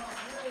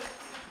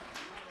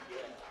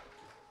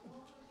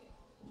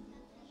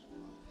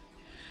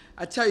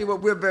 I tell you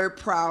what, we're very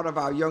proud of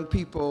our young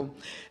people.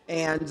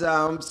 And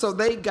so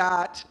they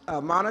got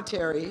a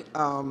monetary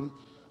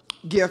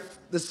gift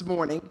this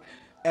morning,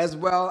 as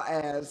well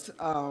as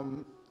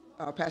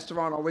Pastor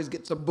Ron always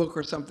gets a book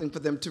or something for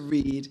them to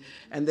read,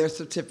 and their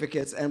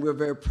certificates, and we're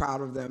very proud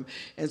of them.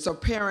 And so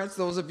parents,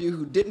 those of you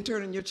who didn't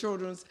turn in your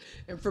children's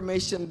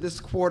information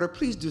this quarter,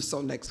 please do so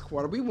next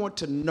quarter. We want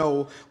to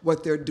know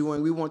what they're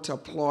doing. We want to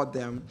applaud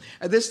them.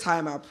 At this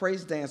time, our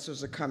praise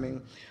dancers are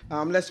coming.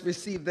 Let's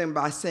receive them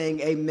by saying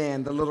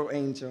amen, the little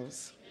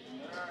angels.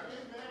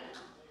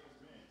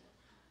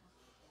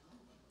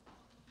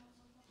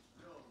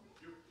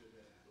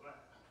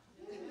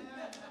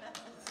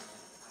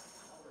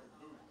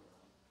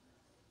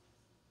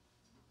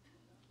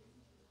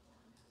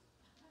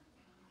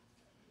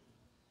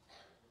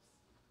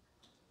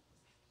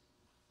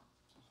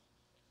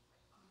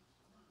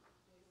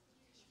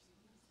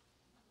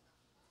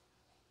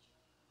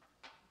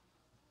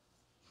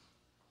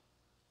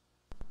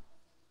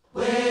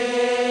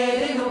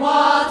 Wade in the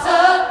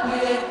water,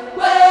 wade,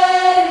 wade.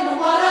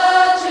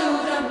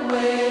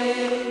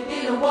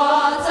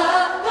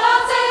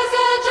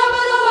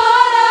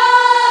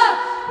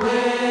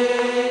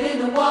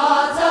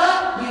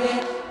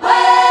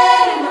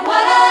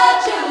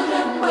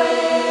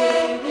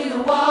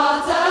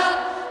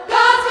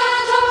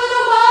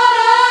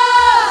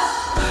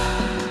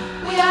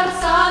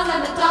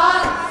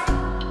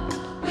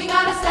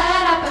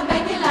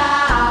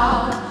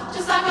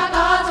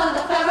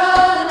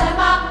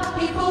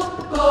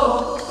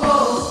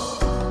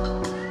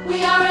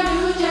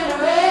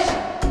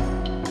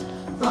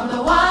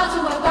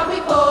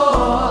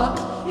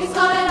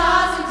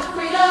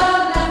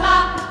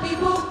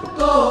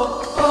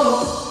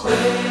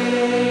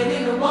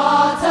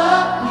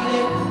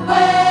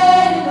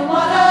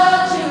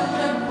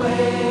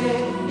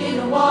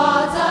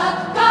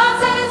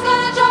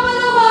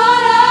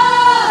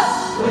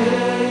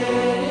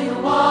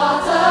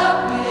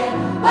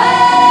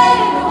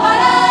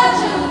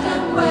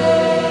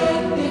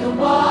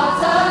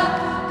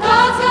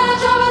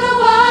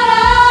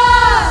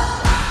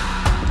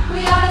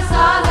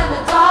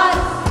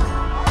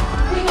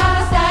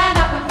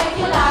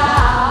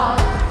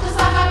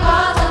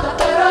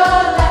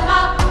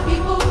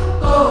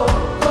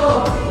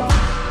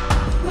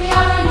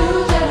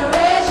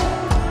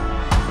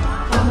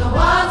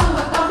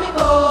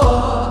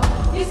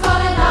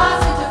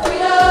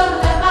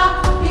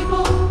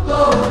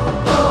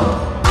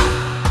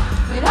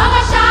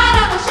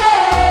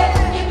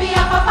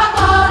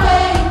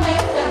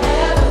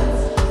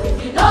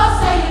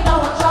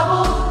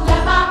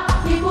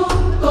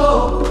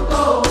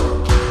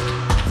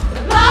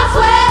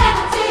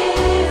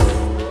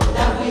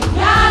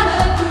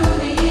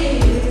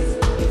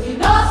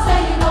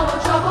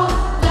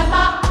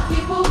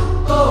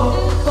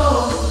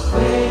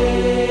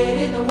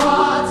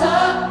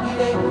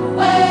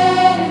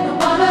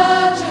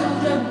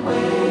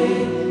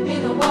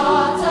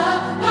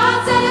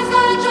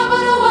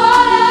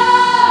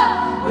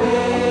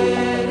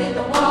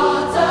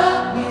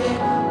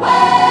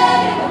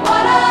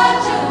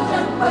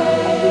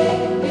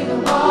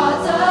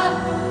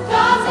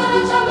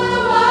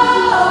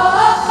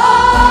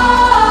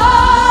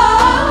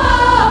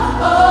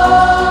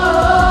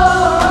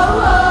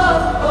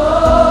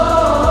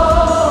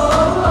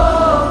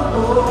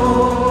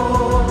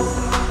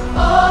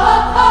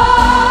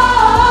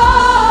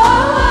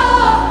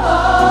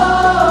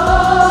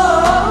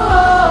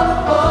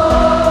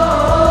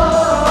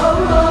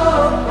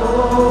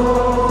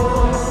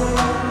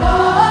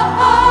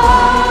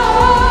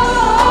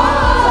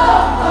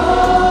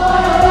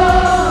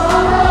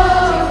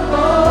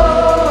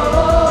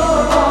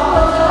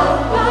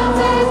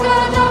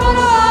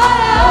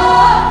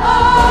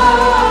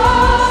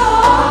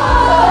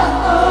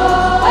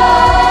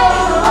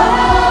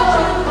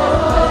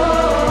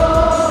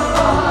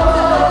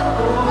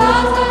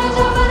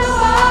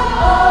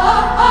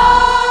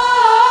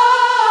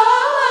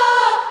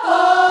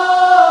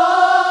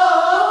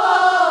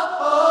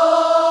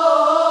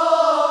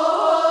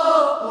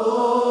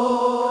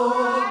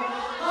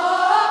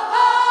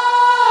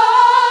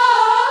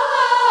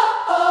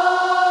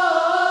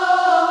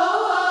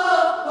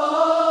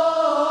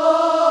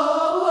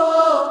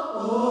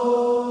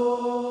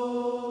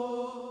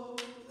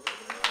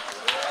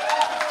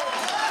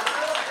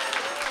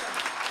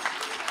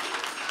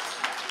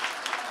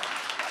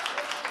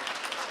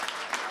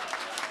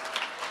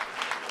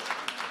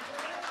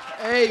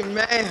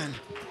 Amen.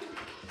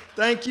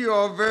 Thank you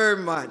all very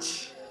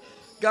much.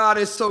 God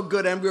is so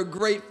good, and we're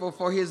grateful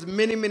for his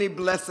many, many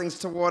blessings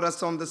toward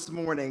us on this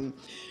morning.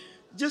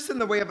 Just in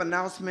the way of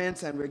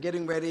announcements, and we're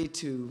getting ready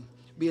to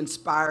be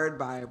inspired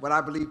by what I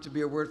believe to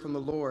be a word from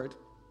the Lord.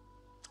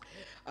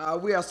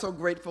 We are so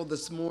grateful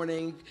this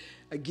morning,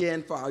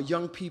 again, for our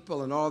young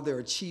people and all their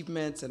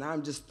achievements, and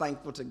I'm just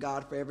thankful to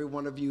God for every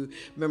one of you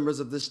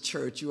members of this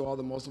church. You are all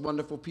the most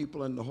wonderful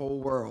people in the whole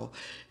world,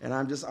 and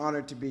I'm just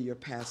honored to be your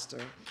pastor.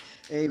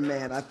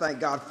 Amen. I thank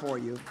God for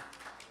you.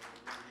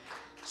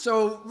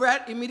 So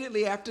right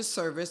immediately after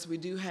service, we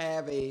do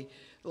have a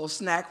little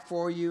snack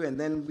for you, and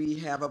then we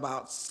have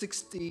about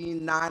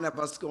 69 of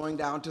us going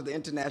down to the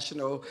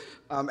International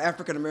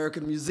African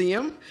American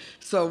Museum.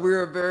 So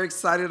we're very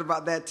excited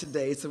about that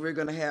today. So we're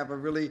going to have a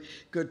really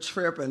good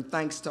trip, and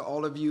thanks to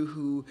all of you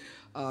who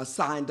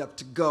signed up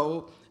to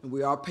go. And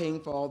we are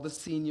paying for all the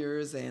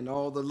seniors and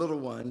all the little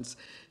ones.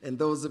 And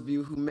those of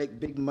you who make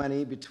big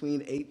money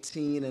between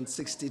 18 and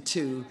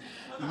 62,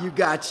 you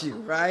got you,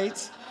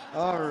 right?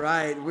 All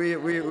right.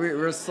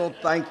 We're so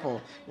thankful.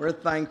 We're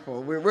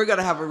thankful. We're going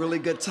to have a really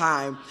good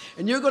time.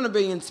 And you're going to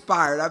be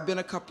inspired. I've been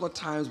a couple of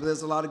times, but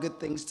there's a lot of good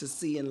things to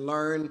see and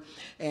learn.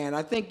 And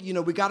I think,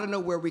 we got to know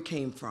where we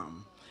came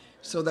from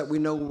so that we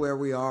know where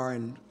we are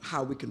and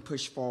how we can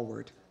push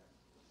forward.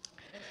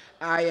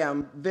 I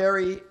am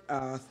very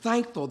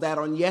thankful that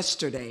on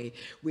yesterday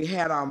we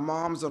had our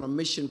Moms on a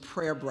Mission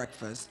prayer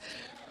breakfast.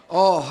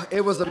 Oh,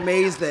 it was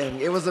amazing.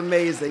 It was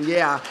amazing,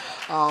 yeah.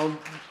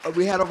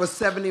 We had over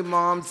 70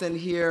 moms in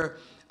here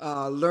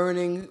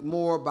learning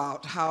more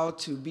about how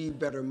to be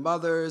better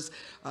mothers,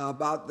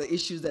 about the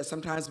issues that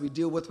sometimes we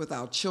deal with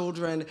our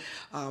children,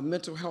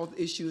 mental health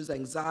issues,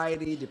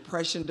 anxiety,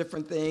 depression,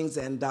 different things.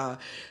 And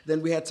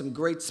then we had some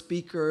great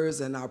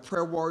speakers, and our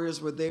prayer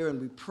warriors were there,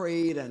 and we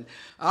prayed. And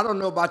I don't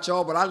know about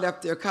y'all, but I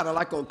left there kind of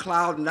like on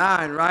cloud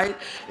 9, right?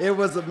 It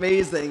was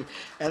amazing.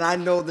 And I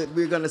know that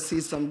we're going to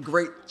see some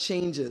great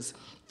changes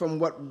from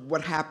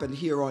what happened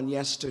here on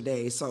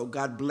yesterday. So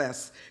God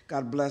bless.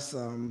 God bless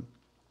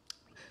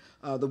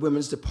the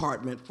women's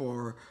department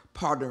for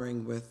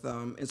partnering with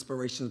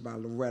Inspirations by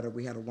Loretta.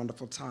 We had a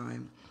wonderful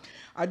time.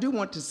 I do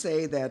want to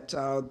say that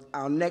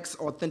our next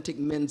Authentic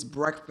Men's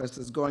Breakfast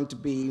is going to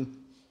be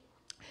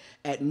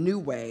at New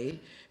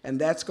Way,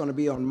 and that's going to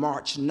be on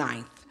March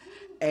 9th.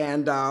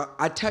 And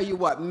I tell you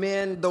what,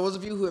 men, those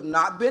of you who have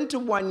not been to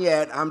one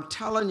yet, I'm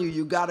telling you,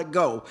 you got to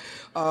go.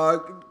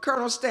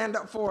 Colonel, stand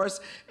up for us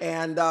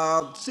and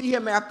see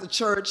him after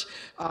church.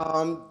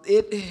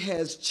 It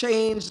has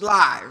changed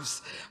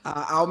lives.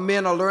 Our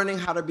men are learning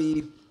how to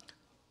be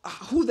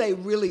who they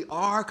really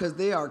are, because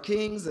they are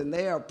kings and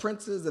they are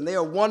princes and they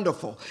are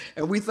wonderful.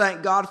 And we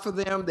thank God for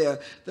them.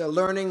 They're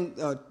learning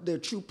their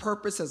true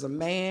purpose as a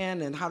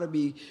man and how to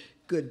be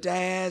good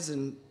dads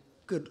and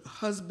good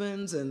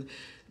husbands, and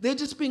they're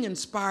just being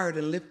inspired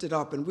and lifted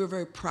up, and we're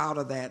very proud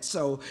of that.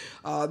 So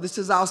this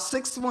is our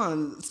 6th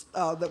one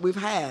that we've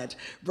had.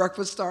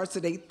 Breakfast starts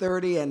at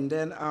 8:30, and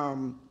then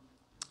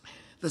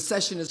the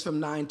session is from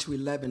 9 to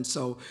 11.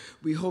 So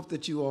we hope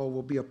that you all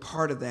will be a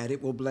part of that.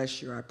 It will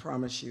bless you, I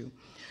promise you.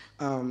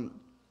 And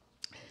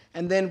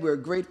then we're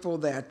grateful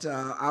that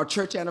our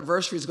church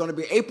anniversary is going to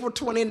be April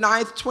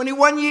 29th,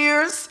 21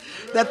 years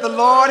that the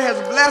Lord has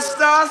blessed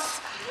us.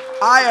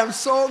 I am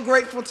so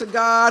grateful to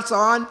God. So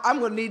I'm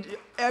going to need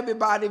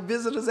everybody,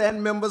 visitors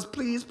and members,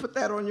 please put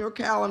that on your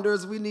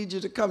calendars. We need you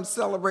to come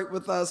celebrate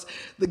with us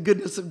the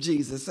goodness of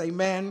Jesus.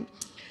 Amen.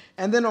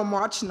 And then on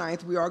March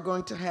 9th, we are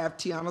going to have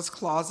Tiana's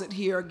Closet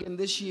here again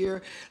this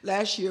year.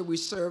 Last year, we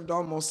served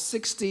almost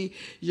 60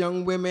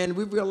 young women.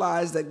 We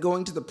realized that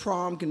going to the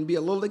prom can be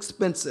a little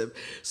expensive.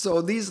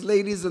 So these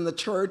ladies in the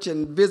church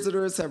and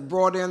visitors have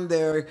brought in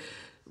their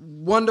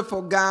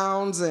wonderful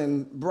gowns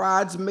and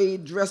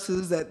bridesmaid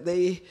dresses that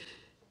they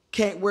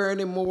can't wear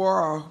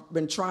anymore or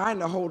been trying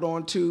to hold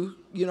on to.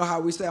 You know how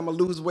we say, I'm going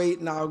to lose weight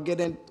and I'll get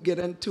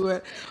into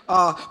it.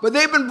 But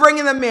they've been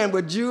bringing them in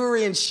with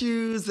jewelry and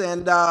shoes,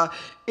 and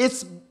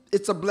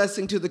it's a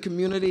blessing to the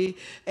community,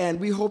 and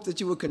we hope that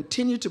you will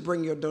continue to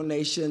bring your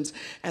donations.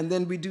 And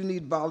then we do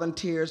need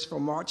volunteers for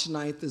March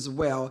 9th as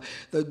well.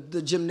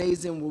 The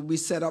gymnasium will be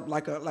set up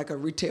like a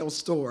retail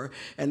store,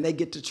 and they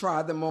get to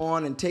try them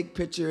on and take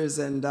pictures,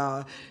 and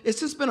it's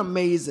just been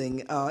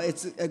amazing.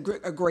 It's a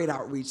great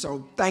outreach,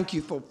 so thank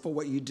you for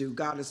what you do.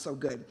 God is so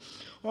good.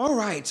 All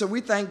right, so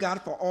we thank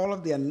God for all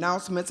of the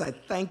announcements. I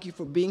thank you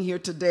for being here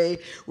today.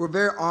 We're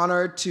very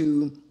honored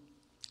to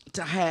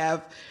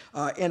have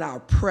in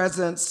our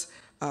presence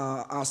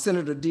our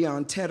Senator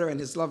Deon Tedder and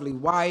his lovely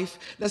wife.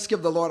 Let's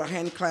give the Lord a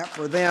hand clap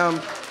for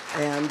them,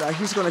 and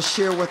he's going to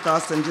share with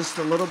us in just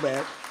a little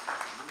bit.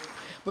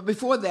 But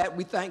before that,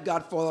 we thank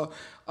God for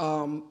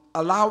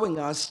allowing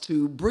us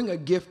to bring a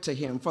gift to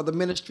him for the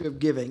ministry of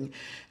giving.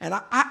 And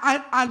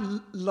I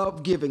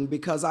love giving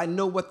because I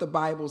know what the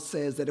Bible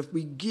says, that if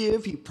we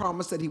give, he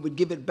promised that he would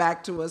give it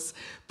back to us,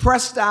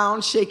 pressed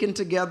down, shaken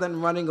together,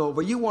 and running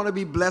over. You want to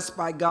be blessed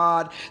by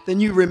God, then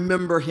you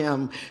remember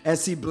him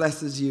as he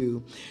blesses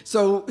you.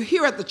 So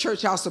here at the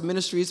Church House of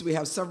Ministries, we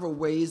have several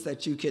ways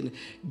that you can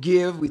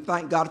give. We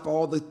thank God for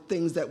all the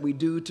things that we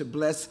do to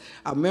bless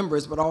our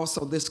members, but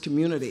also this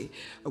community.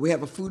 We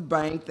have a food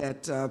bank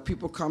that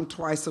people come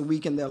twice a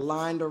week, and they're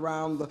lined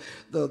around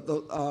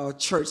the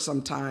church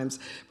sometimes,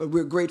 but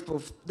we're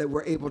grateful that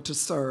we're able to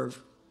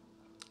serve.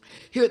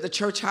 Here at the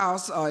church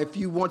house, if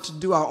you want to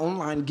do our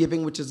online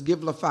giving, which is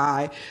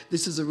Givelify,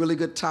 this is a really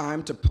good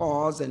time to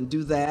pause and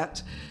do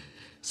that.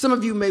 Some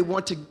of you may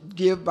want to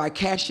give by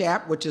Cash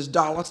App, which is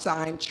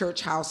 $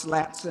 Church House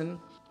Latson,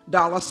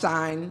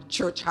 $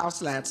 Church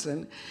House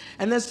Latson.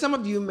 And then some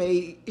of you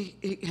may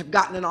have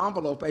gotten an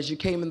envelope as you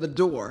came in the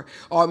door,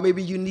 or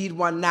maybe you need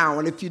one now.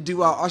 And if you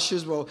do, our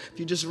ushers will, if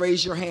you just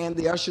raise your hand,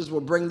 the ushers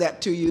will bring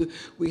that to you.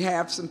 We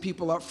have some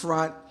people up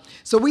front.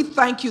 So we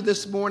thank you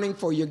this morning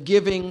for your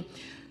giving.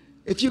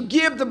 If you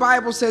give, the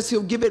Bible says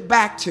he'll give it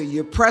back to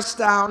you, pressed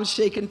down,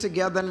 shaken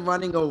together, and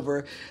running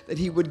over, that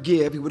he would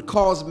give. He would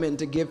cause men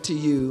to give to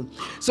you.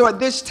 So at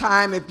this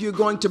time, if you're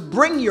going to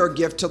bring your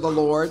gift to the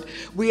Lord,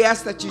 we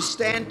ask that you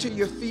stand to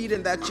your feet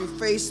and that you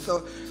face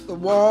the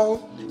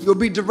wall. You'll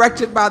be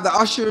directed by the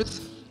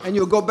ushers, and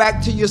you'll go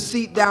back to your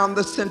seat down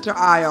the center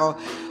aisle.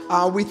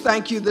 We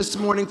thank you this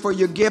morning for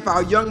your gift.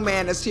 Our young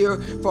man is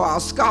here for our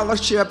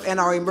scholarship and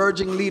our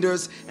emerging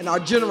leaders, and our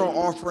general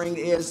offering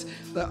is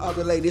the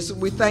other ladies.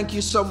 We thank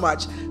you so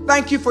much.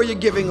 Thank you for your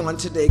giving on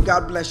today.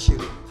 God bless you.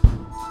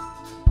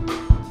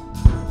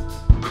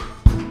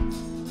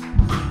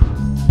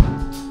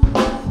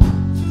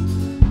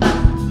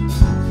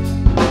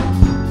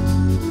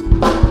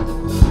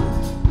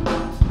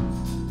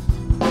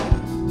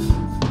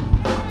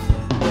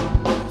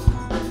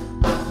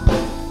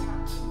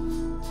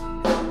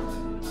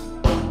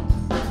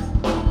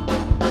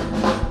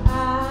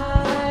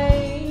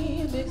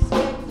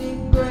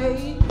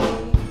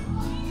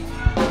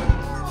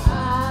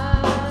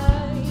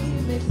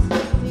 I'm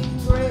expecting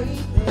great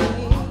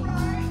things.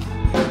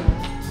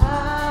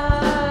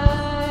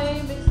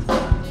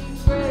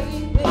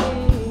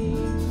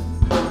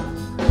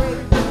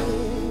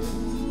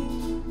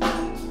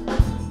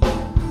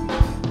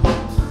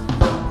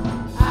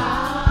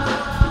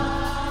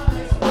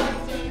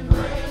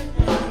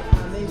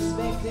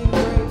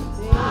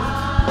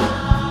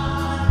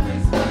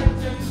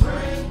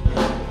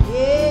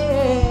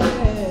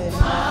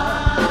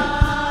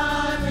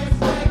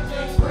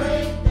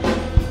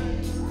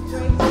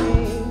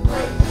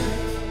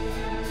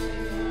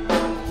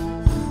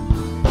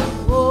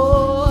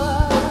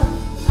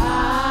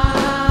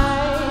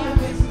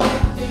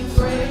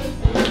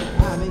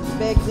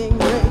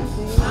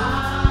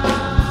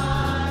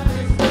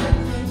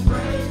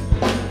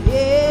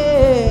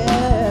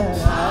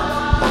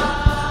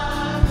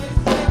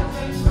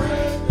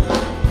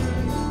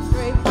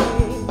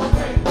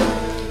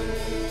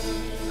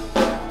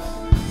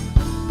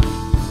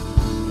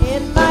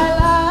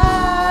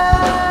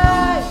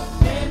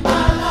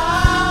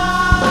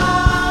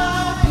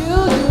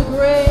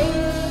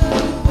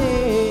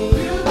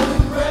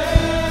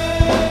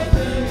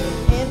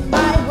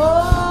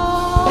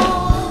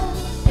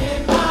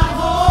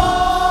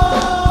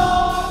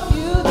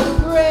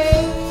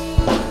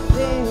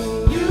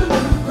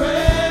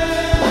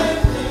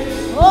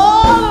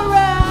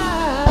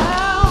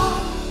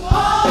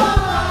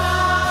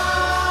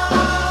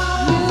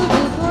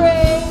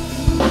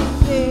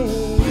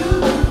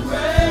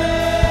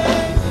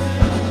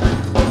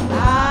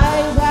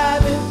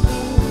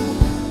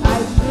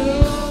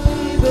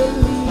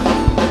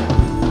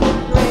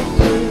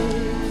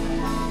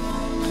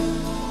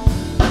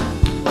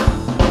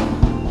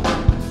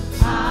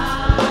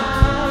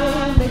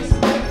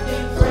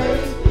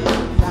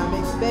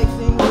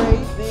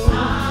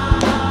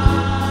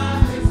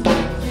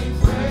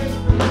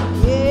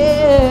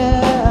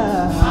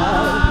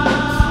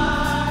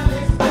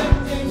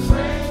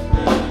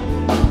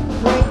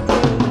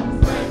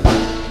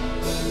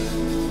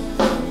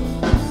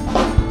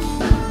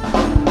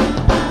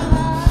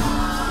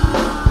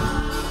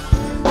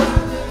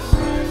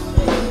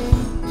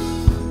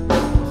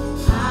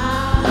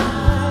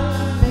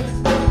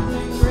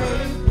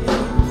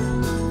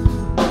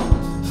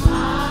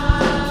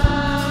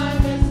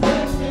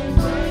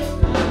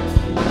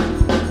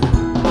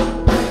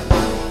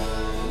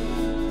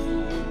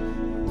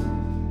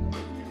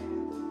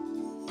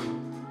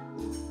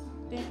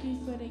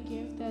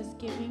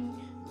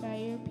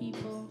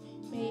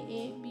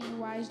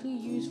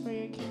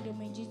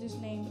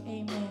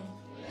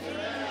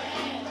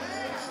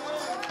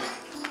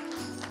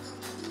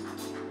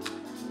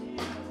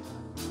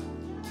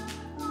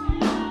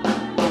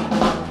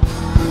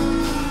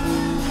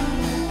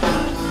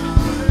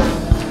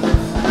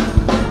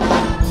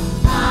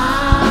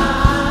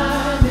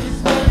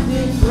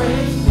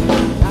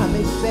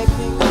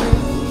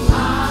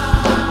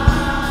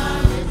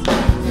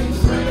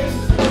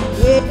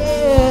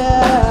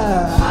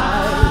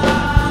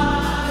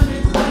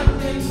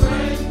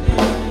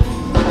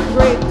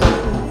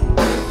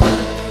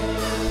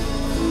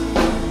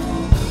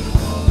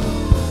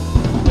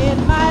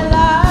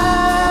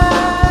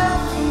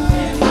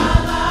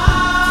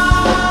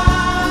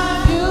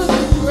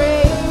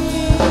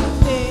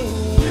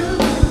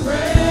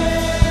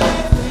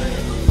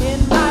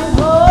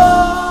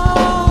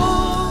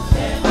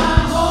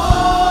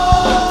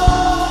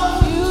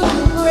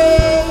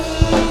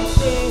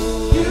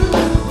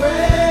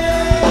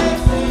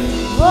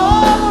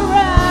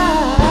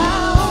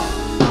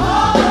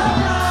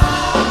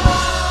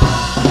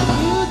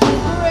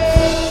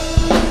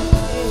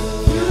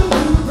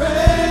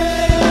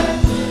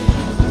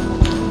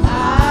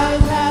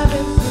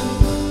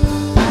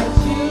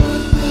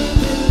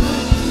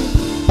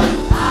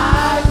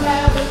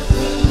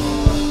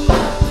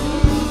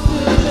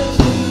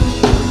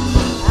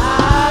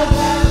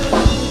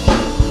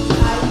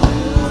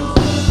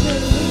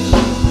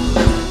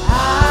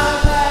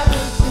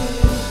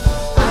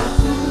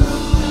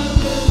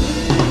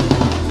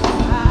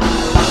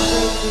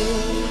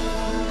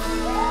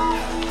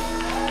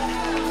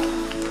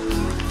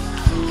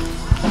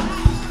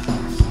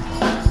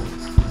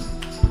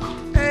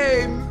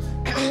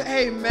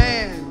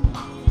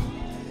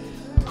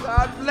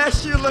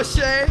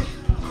 O'Shea.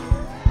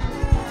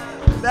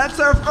 That's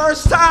her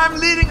first time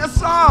leading a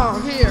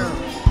song here.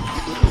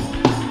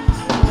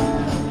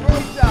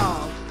 Great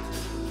job.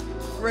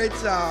 Great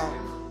job.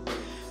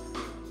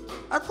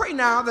 I pray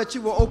now that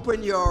you will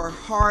open your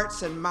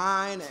hearts and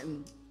mind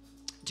and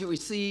to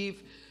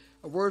receive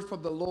a word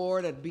from the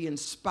Lord and be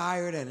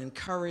inspired and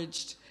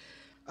encouraged.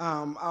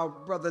 Our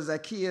brother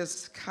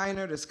Zacchaeus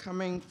Keinert is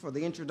coming for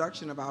the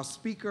introduction of our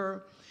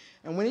speaker.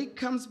 And when he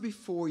comes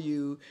before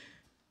you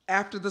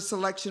after the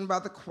selection by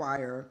the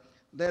choir,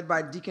 led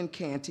by Deacon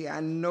Canty, I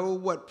know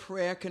what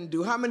prayer can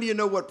do. How many of you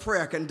know what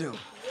prayer can do?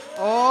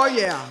 Oh,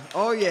 yeah.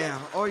 Oh, yeah.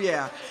 Oh,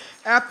 yeah.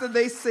 After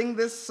they sing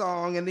this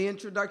song and the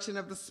introduction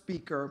of the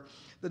speaker,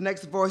 the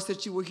next voice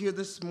that you will hear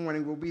this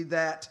morning will be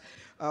that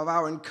of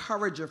our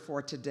encourager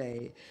for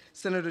today,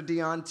 Senator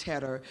Deon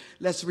Tedder.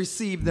 Let's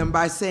receive them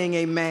by saying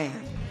amen.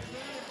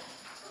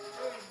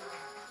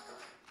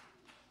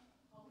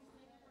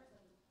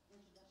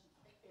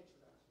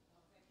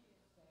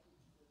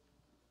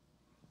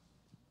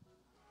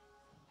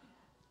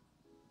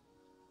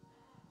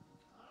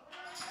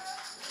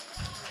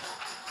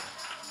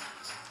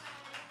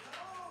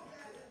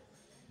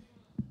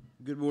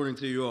 Good morning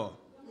to you all.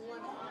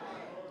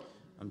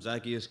 I'm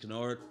Zacchaeus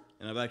Kennard,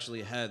 and I've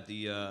actually had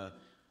the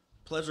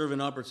pleasure of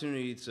an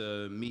opportunity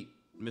to meet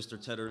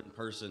Mr. Tedder in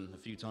person a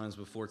few times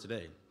before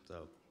today.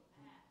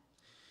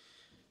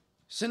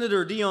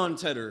 Senator Deon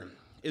Tedder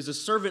is a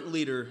servant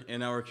leader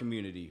in our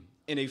community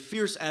and a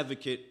fierce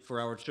advocate for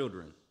our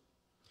children.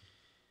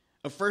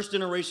 A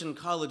first-generation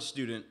college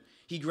student,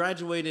 he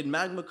graduated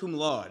magna cum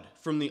laude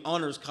from the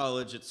Honors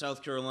College at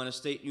South Carolina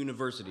State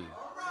University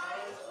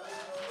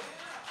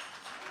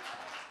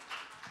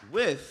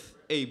with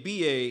a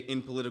BA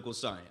in political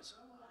science.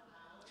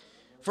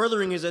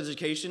 Furthering his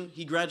education,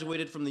 he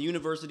graduated from the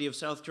University of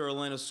South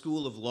Carolina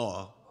School of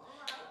Law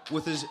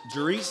with his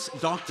Juris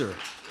Doctor.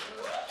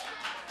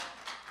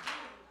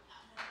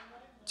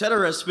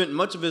 Tedder has spent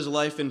much of his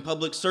life in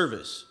public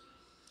service.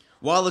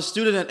 While a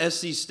student at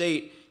SC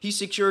State, he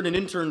secured an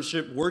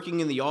internship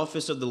working in the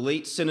office of the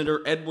late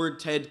Senator Edward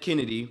Ted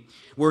Kennedy,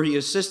 where he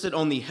assisted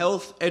on the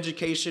Health,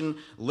 Education,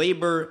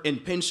 Labor,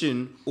 and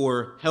Pension,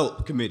 or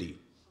HELP Committee.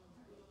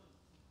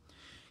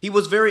 He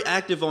was very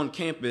active on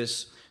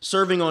campus,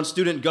 serving on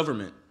student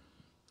government.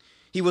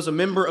 He was a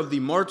member of the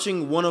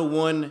Marching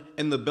 101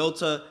 and the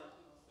Beta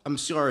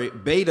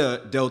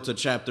Delta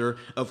chapter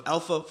of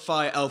Alpha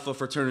Phi Alpha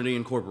Fraternity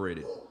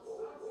Incorporated.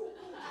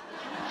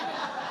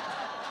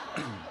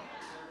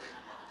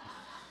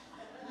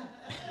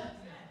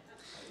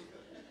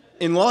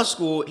 In law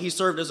school, he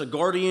served as a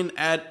guardian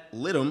ad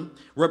litem,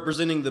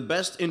 representing the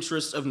best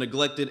interests of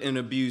neglected and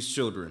abused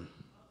children.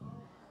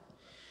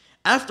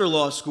 After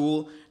law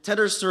school,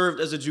 Tedder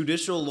served as a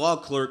judicial law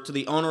clerk to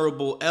the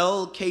Honorable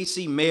L.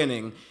 Casey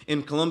Manning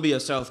in Columbia,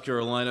 South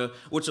Carolina,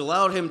 which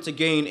allowed him to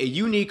gain a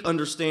unique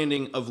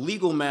understanding of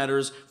legal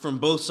matters from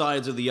both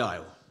sides of the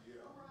aisle.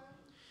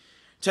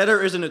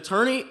 Tedder is an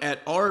attorney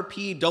at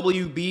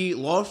RPWB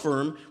Law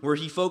Firm, where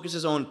he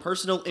focuses on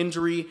personal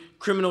injury,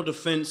 criminal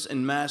defense,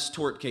 and mass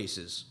tort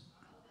cases.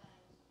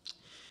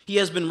 He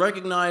has been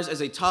recognized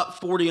as a top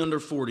 40 under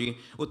 40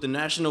 with the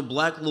National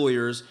Black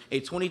Lawyers, a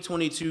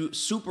 2022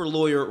 Super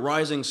Lawyer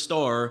Rising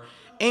Star,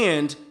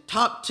 and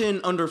top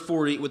 10 under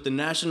 40 with the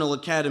National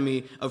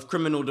Academy of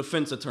Criminal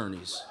Defense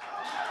Attorneys.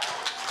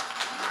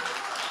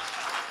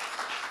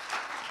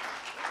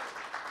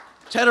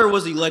 Tedder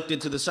was elected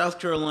to the South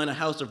Carolina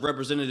House of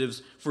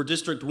Representatives for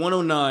District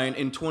 109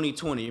 in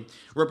 2020,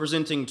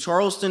 representing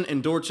Charleston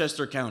and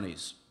Dorchester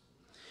counties.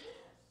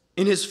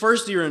 In his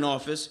first year in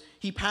office,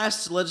 he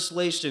passed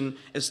legislation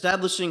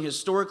establishing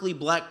Historically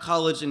Black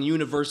College and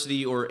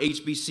University, or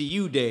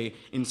HBCU Day,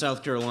 in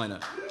South Carolina.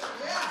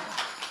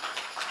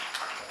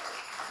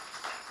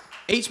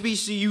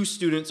 HBCU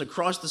students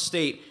across the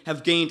state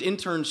have gained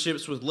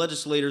internships with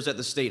legislators at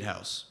the State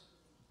House.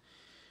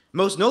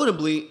 Most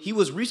notably, he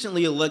was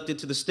recently elected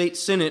to the State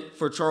Senate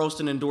for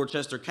Charleston and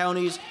Dorchester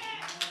counties,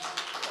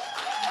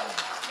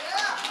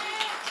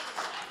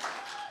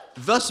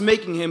 thus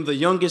making him the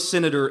youngest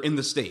senator in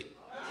the state.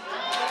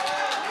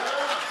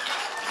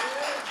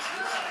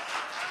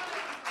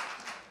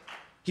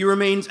 He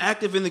remains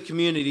active in the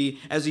community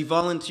as he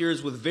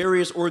volunteers with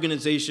various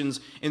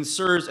organizations and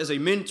serves as a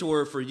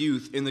mentor for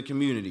youth in the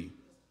community.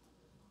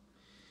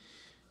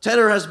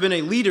 Tedder has been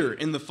a leader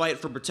in the fight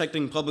for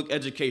protecting public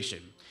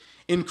education,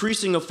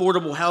 increasing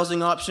affordable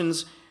housing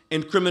options,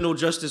 and criminal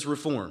justice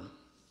reform.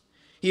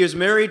 He is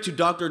married to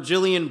Dr.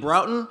 Jillian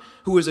Broughton,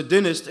 who is a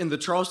dentist in the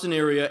Charleston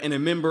area and a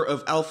member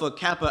of Alpha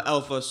Kappa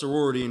Alpha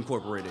Sorority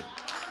Incorporated.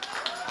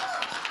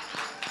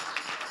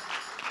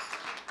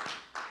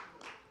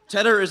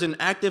 Tedder is an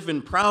active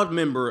and proud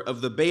member of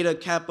the Beta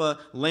Kappa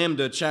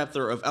Lambda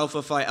chapter of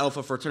Alpha Phi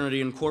Alpha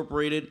Fraternity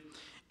Incorporated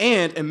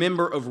and a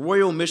member of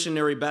Royal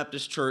Missionary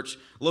Baptist Church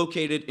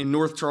located in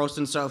North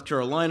Charleston, South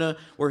Carolina,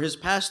 where his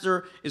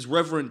pastor is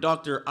Reverend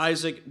Dr.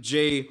 Isaac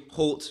J.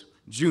 Holt,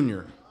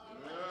 Jr.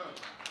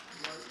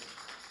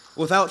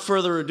 Without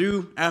further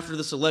ado, after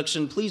this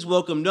election, please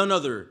welcome none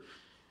other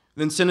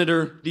than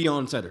Senator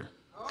Deon Tedder.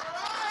 All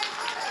right.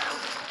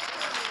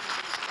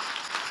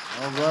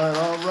 All right,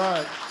 all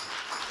right.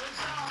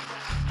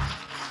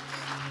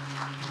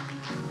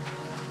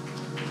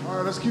 All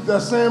right, let's keep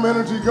that same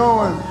energy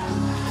going.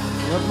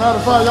 As a matter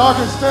of fact, y'all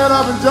can stand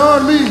up and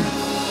join me,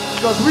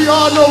 because we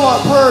all know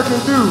what prayer can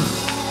do.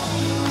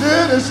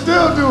 Did and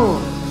still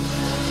doing.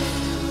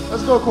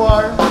 Let's go,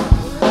 choir.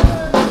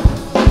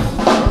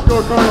 Let's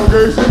go,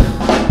 congregation.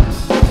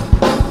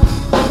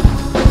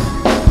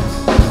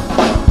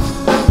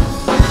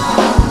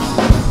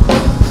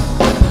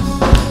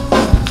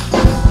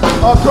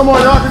 Oh, come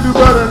on, y'all can do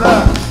better than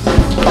that.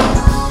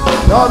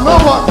 Y'all know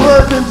what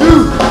prayer can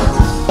do.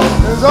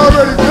 It's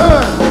already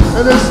done,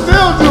 and it's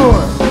still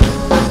doing.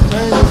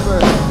 Change the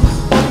thing.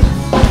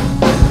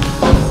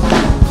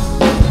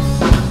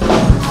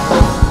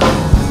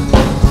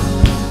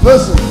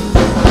 Listen,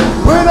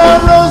 when I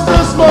rose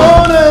this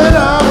morning,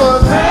 I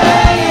was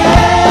praying.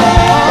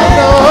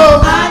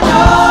 I know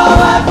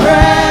what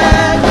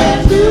prayer can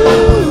do.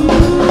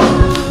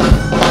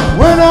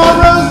 When I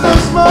rose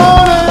this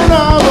morning,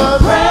 I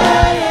was praying.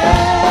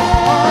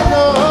 I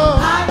know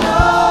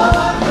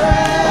what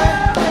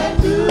prayer can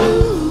do.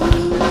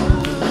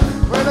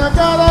 When I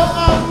got up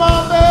out of my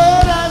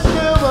bed, I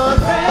still was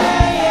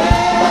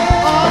praying.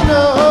 I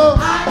know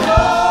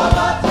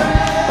what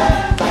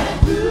prayer can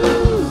do.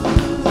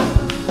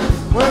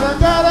 When I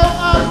got up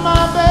out of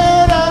my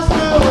bed, I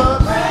still was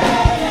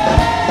praying.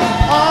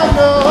 I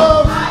know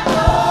what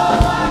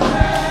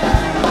prayer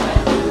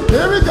can do.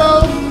 Here we go.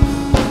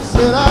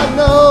 Said I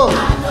know.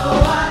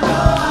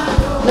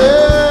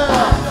 Yeah.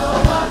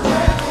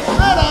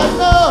 Said I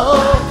know.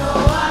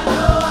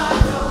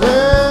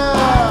 Yeah.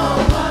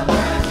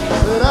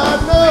 Said I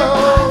know.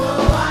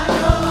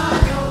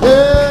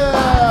 Yeah.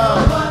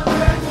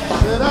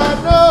 Said I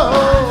know.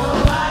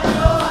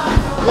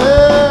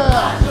 Yeah.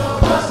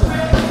 Listen.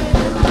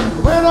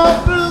 When I'm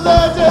through the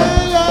day,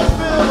 I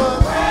still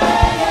was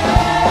praying.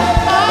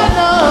 I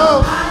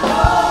know.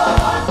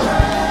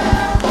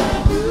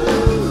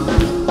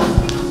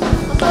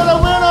 I said I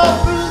went on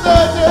through the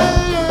day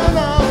and I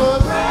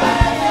was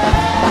praying.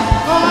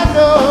 I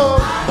know.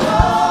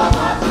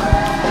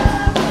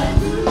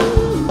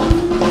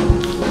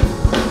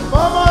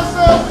 By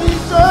myself in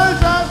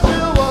church, I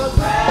still was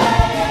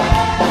praying.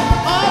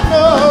 I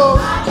know.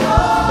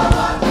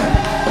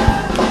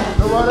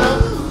 Know what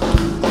else?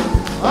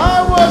 I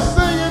was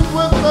singing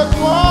with the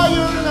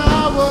choir and I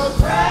was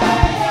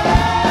praying.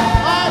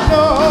 I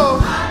know.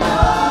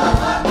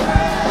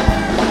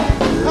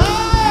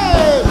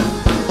 Hey!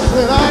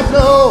 Said I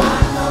know.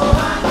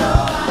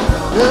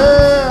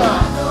 Yeah.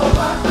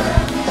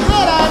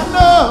 Said I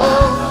know.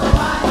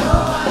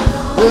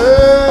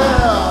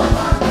 Yeah.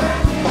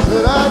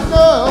 Said I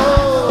know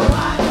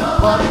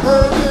what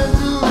prayer can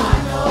do.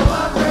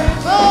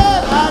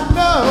 Said I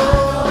know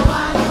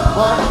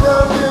what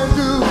prayer can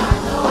do.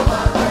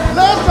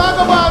 Let's talk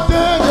about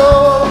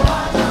Daniel.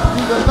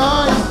 He's the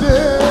lion's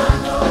den.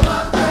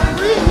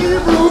 Three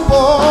Hebrew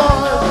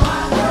boys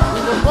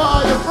in the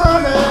fire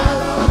furnace.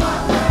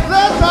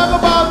 Let's talk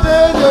about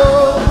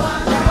Daniel.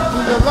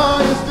 He's the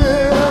lion's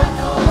den.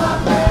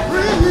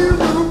 Three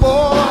Hebrew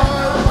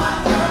boys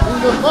in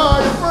the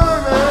fire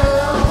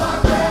furnace.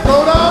 Go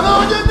down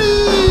on your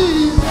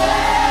knees.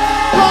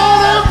 Call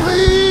them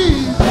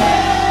please.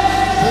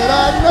 Said I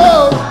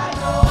know.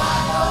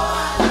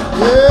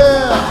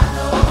 Yeah.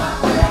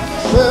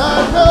 Said I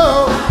know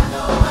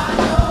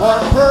what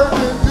prayer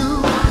can do.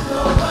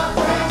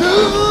 Do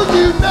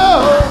you know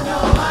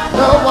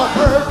what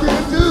prayer can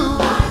do?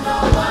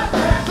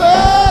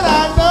 Said I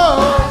know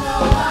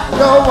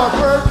what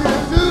prayer can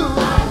do.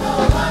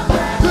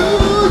 Do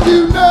you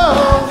know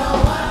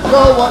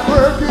what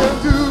prayer can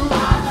do?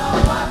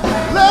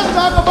 Let's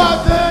talk about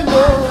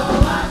Daniel.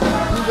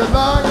 He's the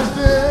lion's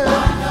den.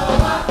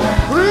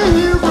 Three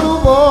Hebrew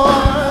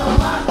boys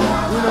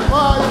in the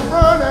fire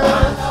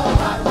furnace.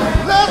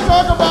 Let's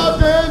talk about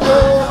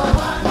Daniel.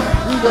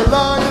 He's the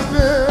lion's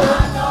den.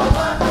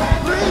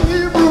 Three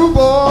Hebrew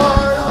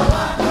boys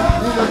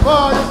in the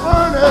fire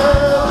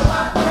furnace.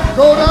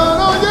 Go down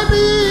on your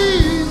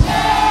knees.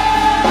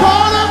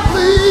 Call them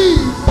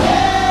please.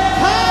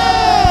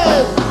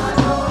 Hey!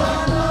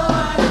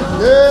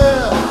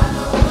 Yeah.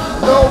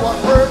 Know what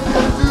prayer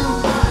can do.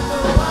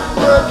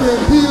 Prayer can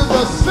heal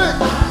the sick.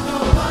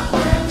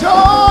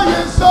 Joy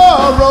and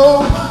sorrow.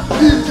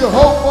 Gives you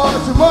hope for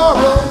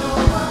tomorrow.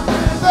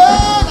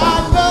 Said I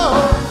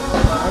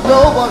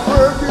know what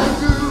prayer can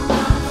do.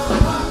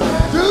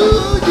 Do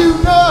you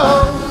know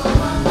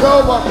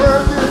what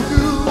prayer can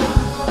do?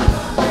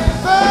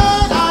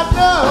 Said I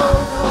know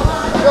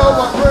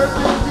what prayer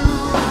can do.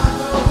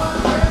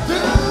 Do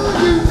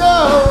you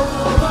know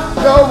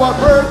what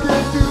prayer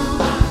can do?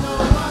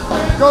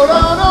 Go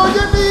down on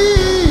your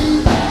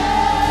knees.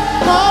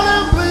 Call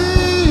him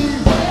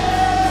please.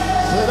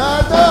 Said I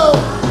know.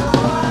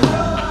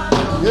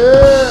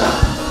 Yeah.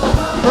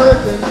 Prayer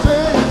can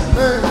change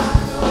things.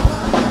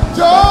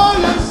 Joy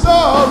and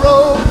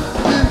sorrow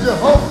gives you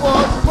hope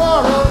for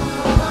tomorrow.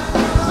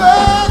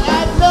 Said I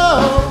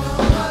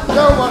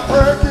know what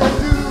prayer can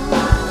do.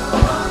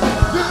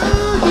 Do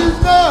you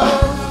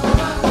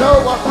know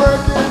what prayer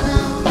can do?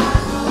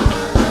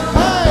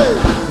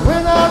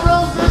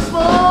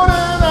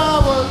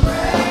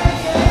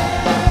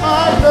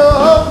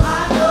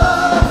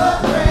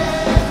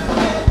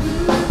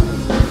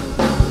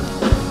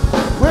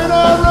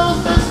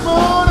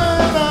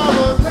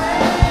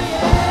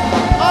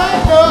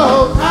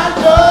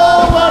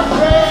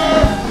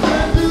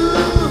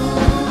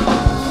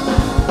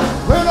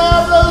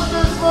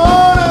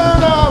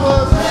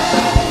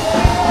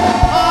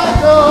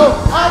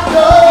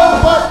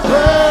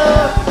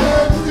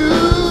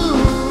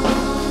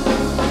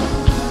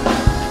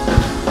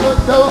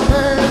 those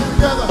hands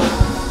together.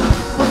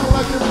 Put them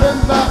like you've been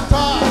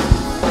baptized.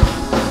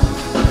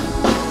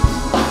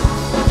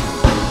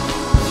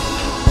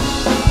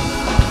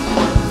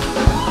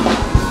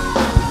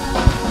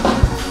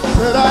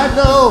 Said I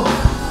know.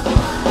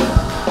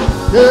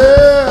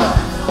 Yeah.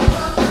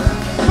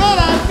 Said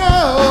I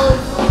know.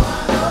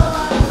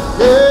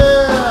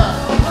 Yeah.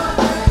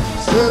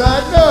 Said I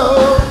know.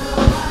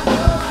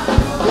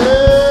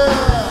 Yeah.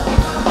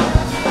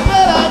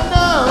 Said I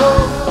know.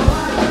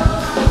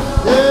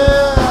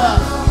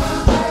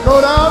 Yeah. Go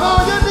down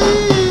on your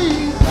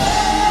knees.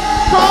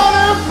 Call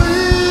him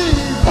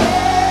please.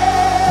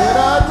 Said I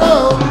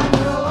know.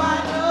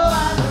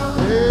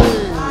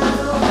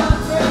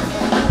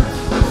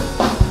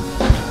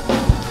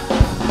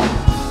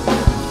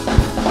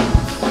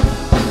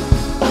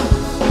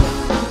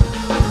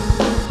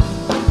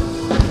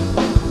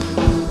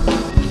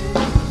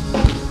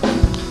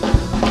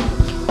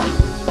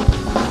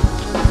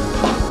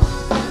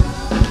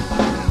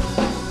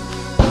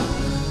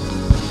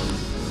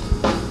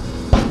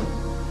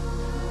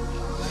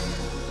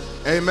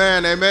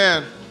 Amen,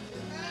 amen.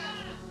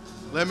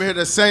 Let me hear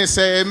the saints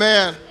say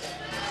amen.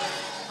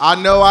 I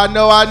know. I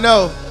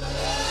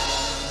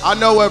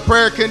know what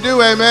prayer can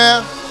do,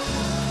 amen.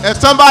 If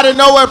somebody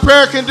know what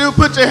prayer can do,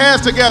 put your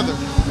hands together.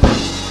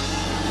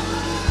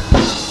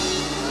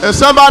 If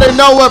somebody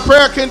know what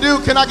prayer can do,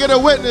 can I get a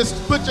witness?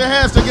 Put your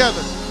hands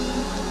together.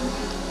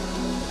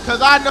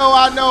 Because I know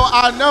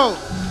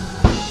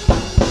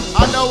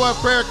what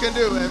prayer can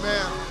do,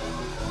 amen.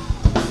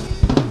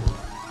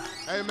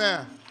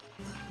 Amen.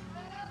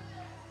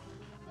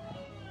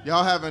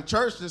 Y'all having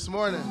church this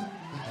morning.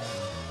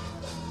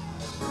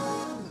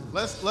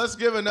 Let's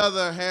give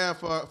another hand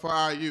for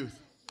our youth.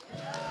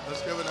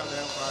 Let's give another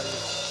hand for our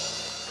youth.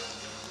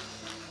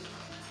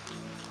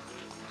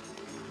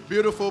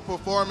 Beautiful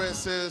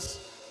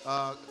performances.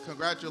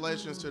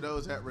 Congratulations to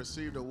those that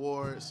received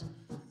awards.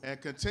 And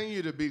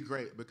continue to be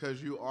great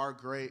because you are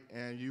great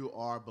and you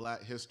are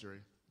Black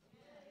history.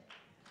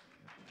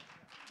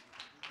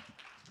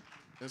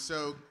 And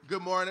so,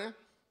 good morning.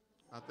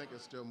 I think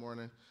it's still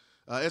morning.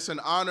 It's an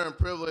honor and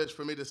privilege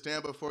for me to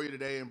stand before you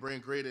today and bring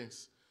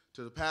greetings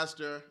to the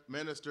pastor,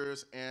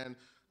 ministers, and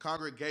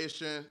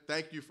congregation.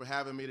 Thank you for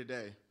having me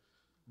today.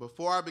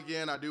 Before I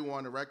begin, I do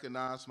want to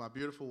recognize my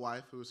beautiful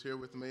wife who's here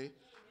with me,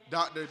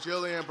 Dr.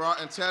 Jillian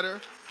Broughton Tedder.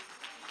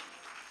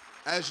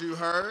 As you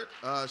heard,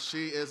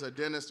 she is a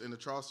dentist in the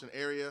Charleston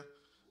area.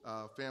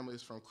 Family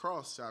is from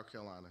Cross, South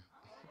Carolina.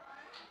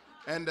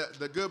 And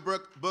the good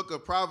book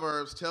of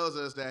Proverbs tells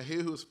us that he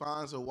who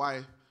finds a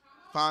wife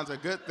finds a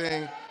good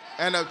thing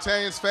and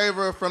obtains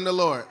favor from the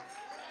Lord.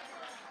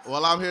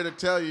 Well, I'm here to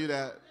tell you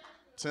that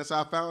since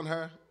I found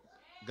her,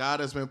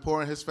 God has been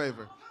pouring his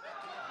favor.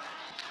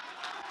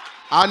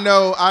 I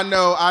know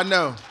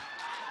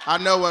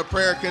what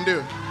prayer can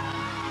do.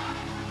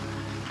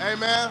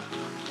 Amen.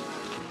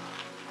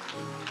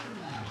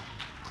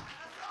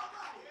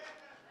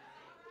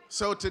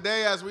 So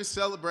today, as we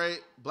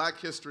celebrate Black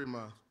History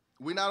Month,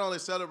 we not only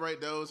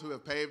celebrate those who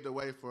have paved the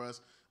way for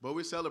us, but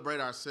we celebrate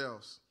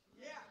ourselves.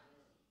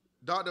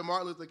 Dr.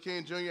 Martin Luther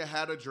King Jr.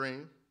 had a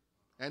dream,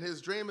 and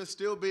his dream is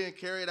still being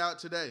carried out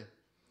today,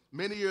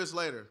 many years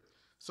later.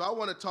 So I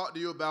want to talk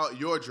to you about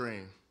your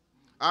dream.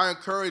 I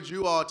encourage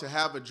you all to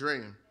have a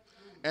dream.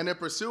 And in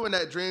pursuing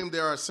that dream,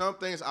 there are some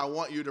things I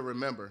want you to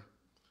remember.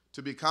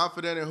 To be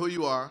confident in who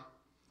you are.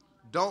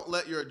 Don't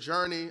let the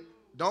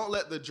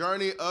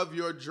journey of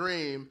your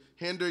dream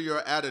hinder your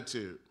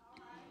attitude,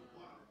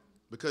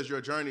 because your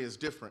journey is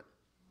different.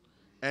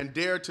 And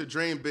dare to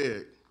dream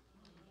big.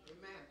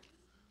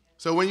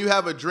 So when you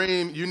have a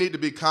dream, you need to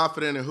be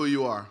confident in who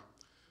you are.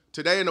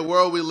 Today in the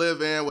world we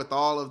live in, with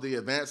all of the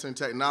advancing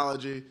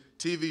technology,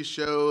 TV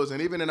shows,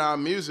 and even in our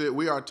music,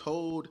 we are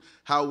told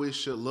how we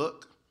should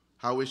look,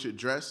 how we should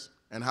dress,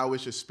 and how we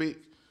should speak,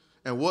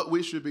 and what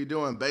we should be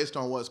doing based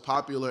on what's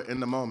popular in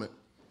the moment.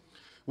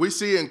 We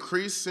see the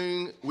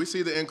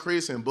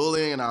increase in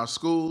bullying in our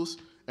schools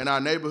and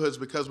our neighborhoods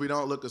because we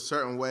don't look a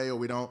certain way or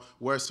we don't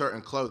wear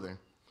certain clothing.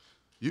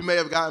 You may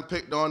have gotten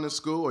picked on in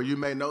school, or you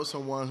may know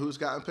someone who's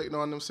gotten picked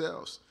on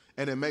themselves,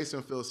 and it makes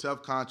them feel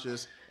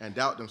self-conscious and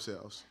doubt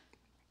themselves.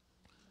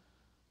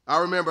 I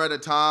remember at a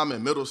time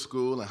in middle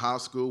school and high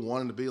school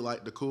wanting to be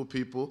like the cool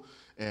people,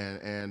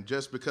 and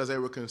just because they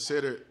were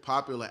considered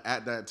popular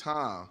at that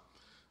time.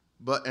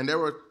 And there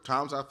were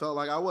times I felt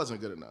like I wasn't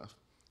good enough,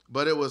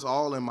 but it was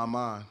all in my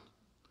mind.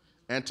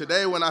 And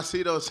today when I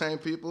see those same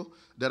people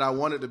that I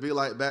wanted to be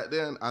like back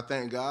then, I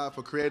thank God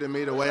for creating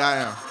me the way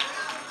I am.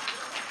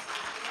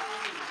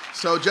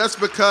 So just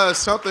because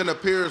something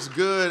appears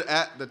good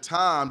at the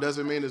time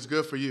doesn't mean it's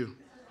good for you.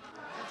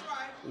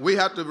 We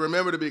have to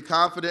remember to be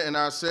confident in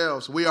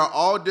ourselves. We are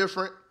all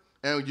different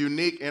and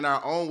unique in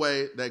our own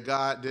way, that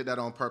God did that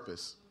on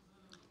purpose.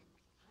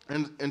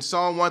 In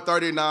Psalm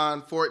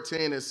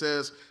 139:14, it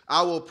says,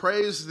 I will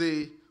praise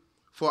thee,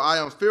 for I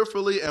am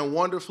fearfully and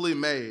wonderfully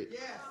made.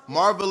 Yes.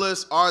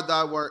 Marvelous are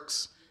thy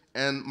works,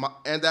 and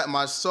that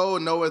my soul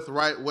knoweth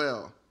right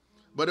well.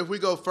 But if we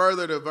go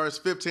further to verse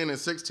 15 and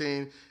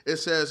 16, it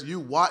says, you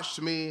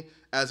watched me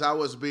as I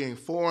was being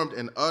formed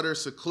in utter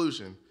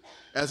seclusion,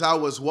 as I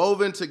was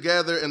woven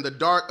together in the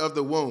dark of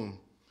the womb.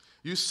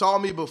 You saw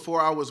me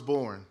before I was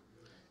born.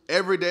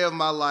 Every day of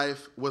my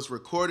life was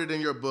recorded in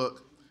your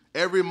book.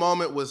 Every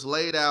moment was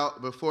laid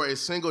out before a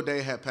single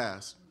day had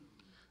passed.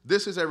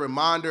 This is a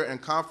reminder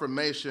and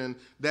confirmation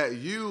that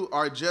you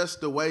are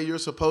just the way you're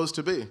supposed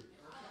to be.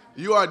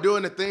 You are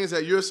doing the things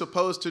that you're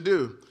supposed to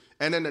do,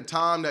 and in the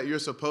time that you're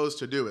supposed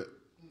to do it.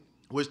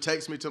 Which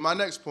takes me to my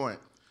next point.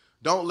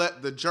 Don't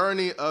let the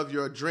journey of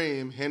your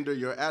dream hinder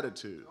your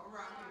attitude.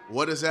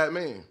 What does that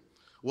mean?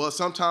 Well,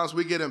 sometimes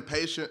we get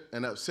impatient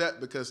and upset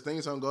because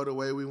things don't go the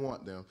way we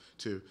want them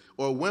to,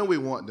 or when we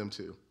want them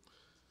to.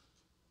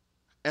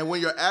 And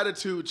when your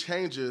attitude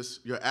changes,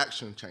 your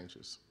action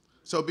changes.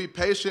 So be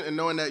patient in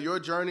knowing that your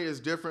journey is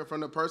different from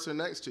the person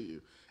next to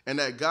you, and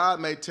that God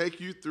may take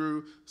you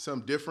through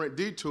some different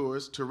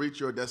detours to reach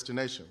your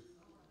destination.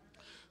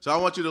 So I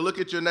want you to look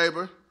at your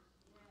neighbor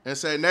and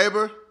say,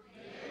 neighbor,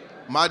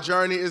 my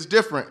journey is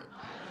different,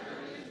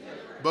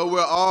 but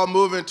we're all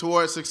moving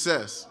towards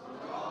success.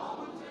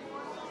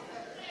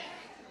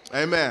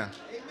 Amen.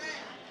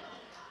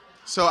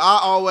 So I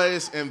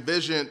always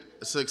envisioned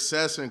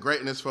success and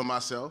greatness for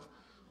myself.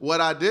 What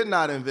I did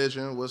not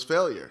envision was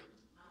failure.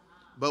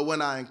 But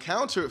when I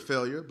encountered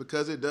failure,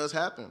 because it does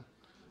happen,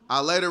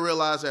 I later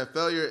realized that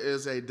failure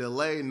is a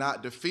delay,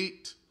 not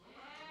defeat.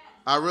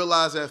 I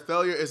realized that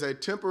failure is a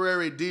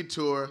temporary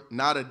detour,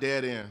 not a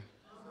dead end.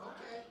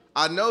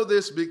 I know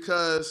this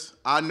because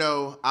I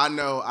know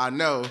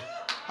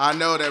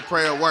that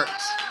prayer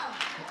works.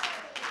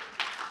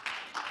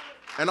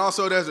 And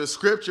also there's a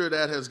scripture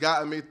that has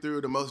gotten me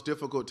through the most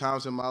difficult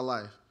times in my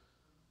life.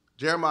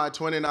 Jeremiah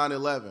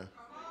 29:11.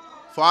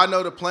 For I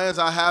know the plans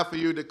I have for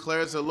you,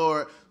 declares the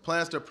Lord,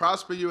 plans to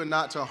prosper you and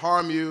not to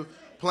harm you,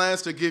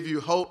 plans to give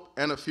you hope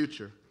and a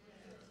future.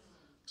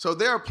 So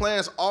there are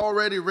plans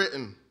already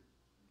written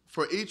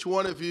for each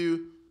one of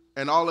you,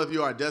 and all of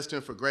you are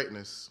destined for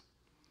greatness.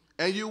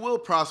 And you will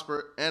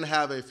prosper and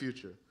have a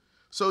future.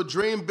 So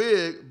dream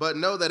big, but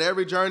know that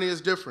every journey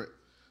is different.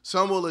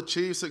 Some will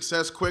achieve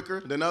success quicker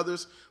than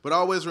others, but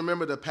always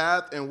remember the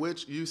path in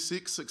which you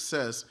seek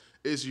success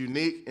is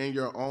unique in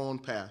your own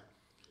path.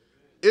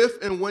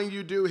 If and when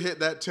you do hit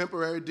that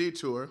temporary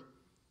detour,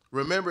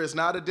 remember it's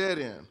not a dead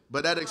end,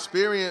 but that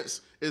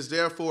experience is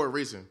there for a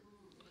reason.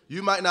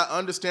 You might not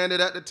understand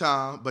it at the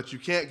time, but you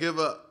can't give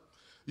up.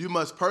 You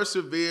must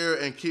persevere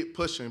and keep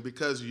pushing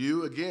because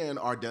you, again,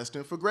 are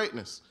destined for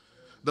greatness.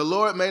 The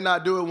Lord may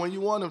not do it when you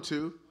want him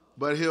to,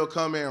 but he'll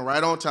come in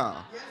right on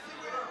time. Yes,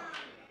 he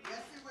will. Yes,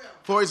 he will.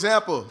 For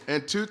example,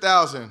 in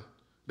 2000,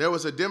 there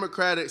was a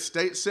Democratic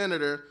state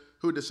senator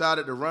who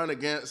decided to run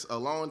against a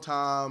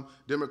longtime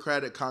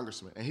Democratic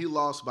congressman, and he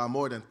lost by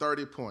more than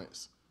 30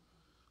 points.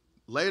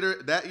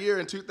 Later that year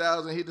in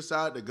 2000, he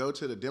decided to go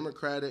to the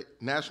Democratic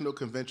National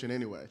Convention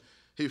anyway.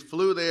 He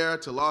flew there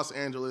to Los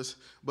Angeles,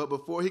 but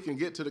before he can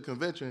get to the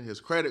convention,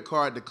 his credit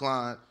card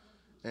declined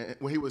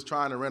when he was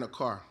trying to rent a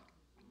car.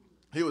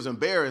 He was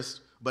embarrassed,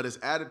 but his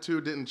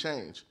attitude didn't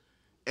change.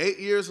 8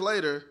 years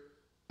later,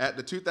 at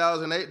the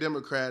 2008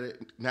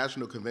 Democratic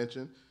National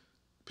Convention,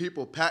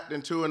 people packed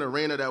into an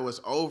arena that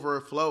was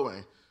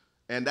overflowing.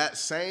 And that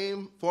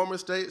same former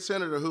state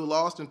senator who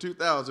lost in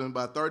 2000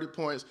 by 30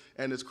 points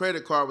and his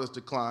credit card was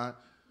declined,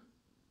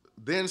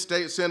 then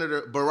state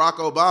senator Barack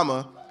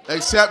Obama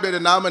accepted a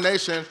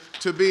nomination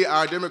to be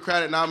our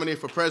Democratic nominee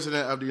for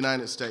president of the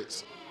United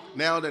States,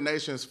 now the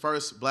nation's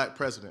first black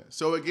president.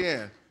 So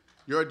again,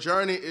 your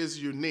journey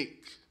is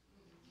unique.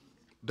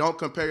 Don't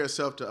compare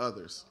yourself to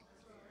others.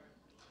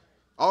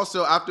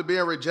 Also, after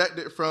being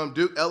rejected from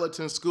Duke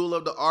Ellington School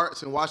of the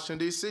Arts in Washington,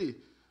 D.C.,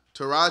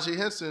 Taraji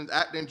Henson's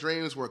acting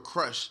dreams were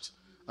crushed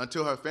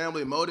until her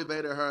family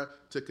motivated her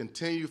to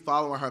continue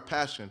following her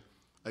passion.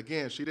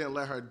 Again, she didn't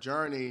let her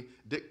journey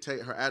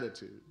dictate her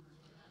attitude.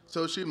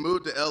 So she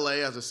moved to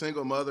L.A. as a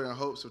single mother in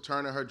hopes of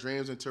turning her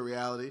dreams into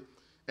reality.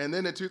 And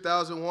then in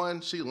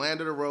 2001, she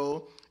landed a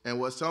role in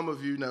what some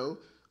of you know,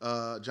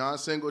 John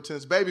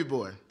Singleton's Baby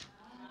Boy.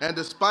 And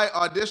despite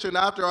audition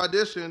after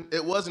audition,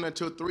 it wasn't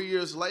until 3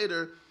 years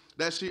later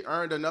that she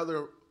earned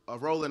another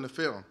role in the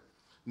film.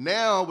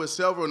 Now, with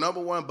several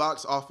 #1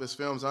 box office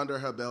films under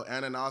her belt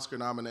and an Oscar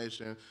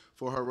nomination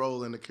for her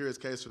role in The Curious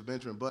Case of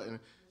Benjamin Button,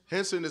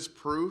 Henson is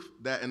proof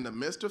that in the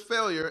midst of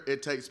failure,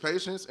 it takes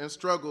patience and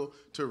struggle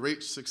to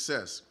reach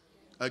success.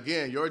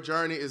 Again, your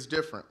journey is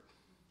different.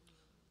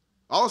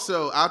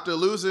 Also, after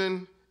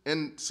losing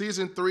in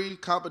season 3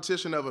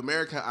 competition of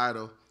American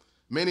Idol,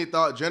 many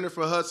thought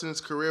Jennifer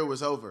Hudson's career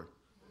was over,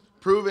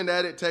 proving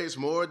that it takes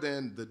more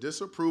than the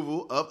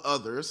disapproval of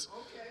others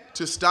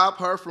to stop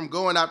her from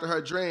going after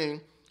her dream.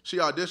 She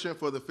auditioned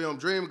for the film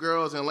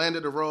Dreamgirls and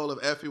landed the role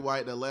of Effie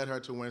White that led her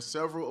to win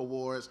several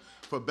awards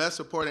for Best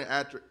Supporting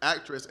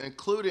Actress,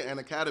 including an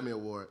Academy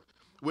Award.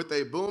 With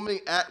a booming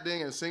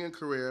acting and singing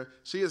career,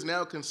 she is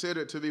now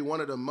considered to be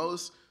one of the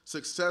most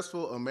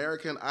successful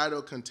American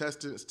Idol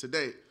contestants to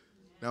date.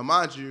 Now,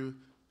 mind you,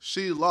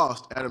 she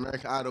lost at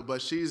American Idol,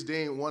 but she's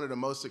deemed one of the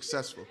most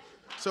successful.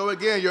 So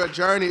again, your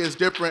journey is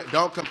different.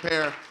 Don't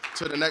compare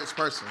to the next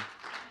person.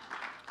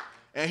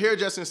 And here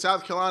just in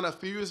South Carolina a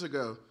few years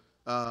ago,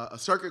 a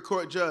circuit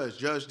court judge,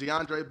 Judge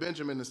DeAndre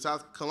Benjamin in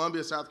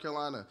Columbia, South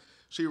Carolina,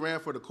 she ran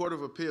for the Court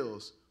of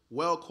Appeals,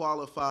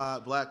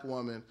 well-qualified black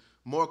woman,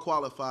 more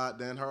qualified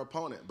than her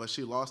opponent, but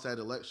she lost that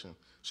election.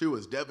 She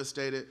was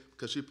devastated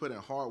because she put in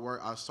hard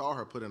work. I saw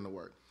her put in the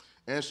work,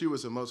 and she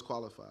was the most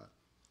qualified.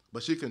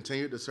 But she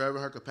continued to serve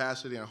in her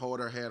capacity and hold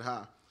her head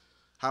high.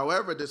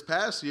 However, this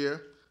past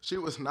year, she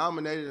was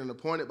nominated and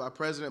appointed by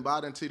President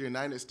Biden to the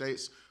United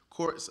States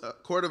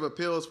Court of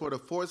Appeals for the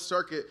Fourth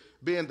Circuit,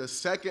 being the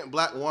second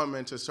black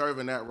woman to serve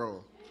in that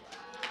role.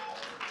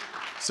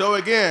 So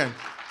again,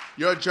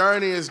 your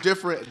journey is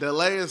different.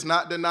 Delay is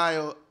not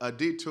denial. A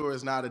detour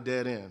is not a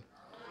dead end.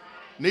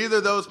 Neither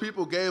of those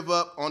people gave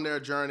up on their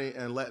journey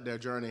and let their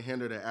journey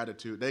hinder their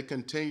attitude. They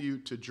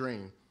continued to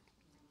dream.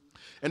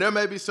 And there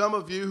may be some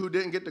of you who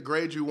didn't get the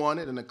grade you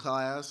wanted in the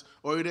class,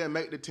 or you didn't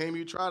make the team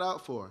you tried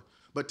out for.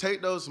 But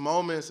take those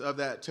moments of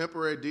that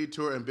temporary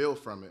detour and build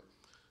from it.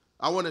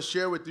 I want to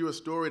share with you a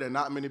story that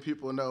not many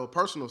people know, a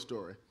personal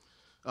story.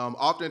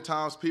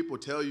 Oftentimes people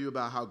tell you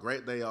about how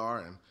great they are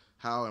and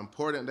how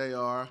important they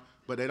are,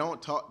 but they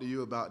don't talk to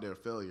you about their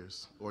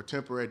failures or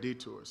temporary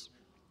detours.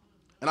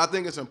 And I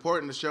think it's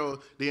important to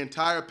show the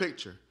entire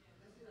picture.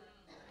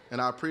 And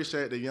I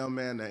appreciate the young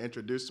man that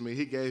introduced me.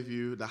 He gave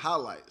you the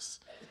highlights,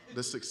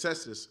 the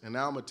successes, and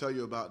now I'm going to tell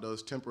you about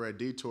those temporary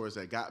detours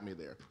that got me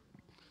there.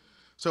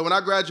 So when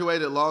I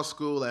graduated law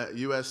school at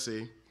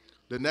USC,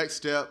 the next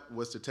step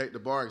was to take the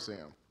bar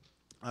exam.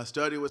 I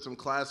studied with some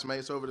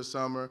classmates over the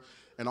summer,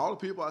 and all the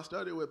people I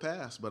studied with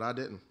passed, but I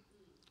didn't.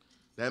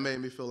 That made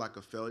me feel like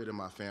a failure to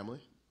my family,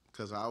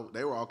 because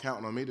they were all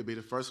counting on me to be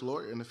the first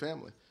lawyer in the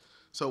family.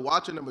 So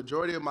watching the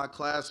majority of my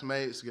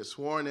classmates get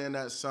sworn in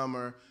that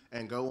summer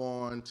and go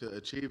on to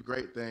achieve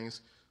great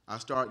things, I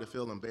started to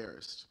feel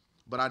embarrassed.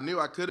 But I knew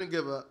I couldn't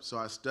give up, so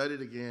I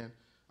studied again,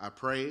 I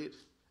prayed,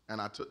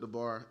 and I took the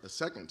bar a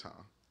second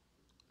time.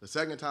 The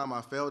second time I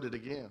failed it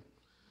again.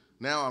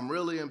 Now I'm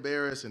really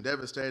embarrassed and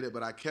devastated,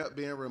 but I kept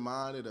being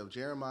reminded of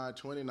Jeremiah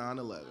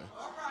 29:11.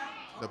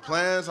 The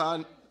plans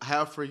I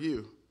have for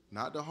you,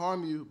 not to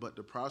harm you, but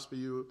to prosper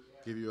you,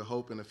 give you a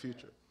hope in the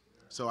future.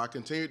 So I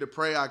continued to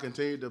pray, I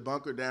continued to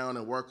bunker down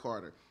and work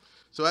harder.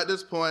 So at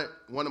this point,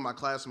 one of my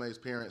classmates'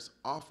 parents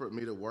offered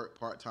me to work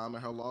part-time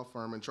at her law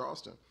firm in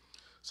Charleston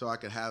so I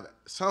could have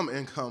some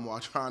income while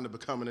trying to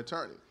become an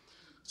attorney.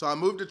 So I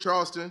moved to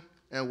Charleston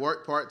and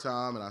worked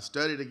part-time, and I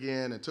studied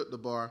again and took the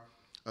bar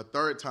a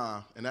third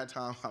time, and that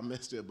time I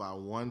missed it by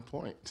 1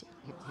 point.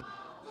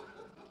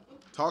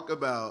 Talk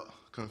about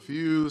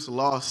confused,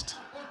 lost,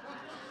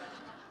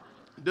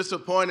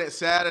 disappointed,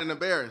 sad, and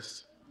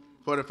embarrassed.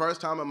 For the first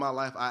time in my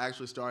life, I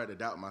actually started to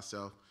doubt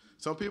myself.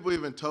 Some people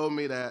even told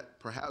me that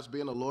perhaps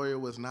being a lawyer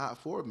was not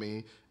for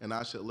me and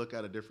I should look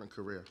at a different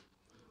career.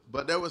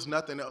 But there was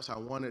nothing else I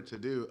wanted to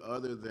do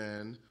other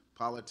than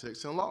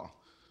politics and law.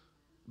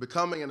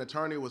 Becoming an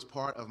attorney was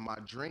part of my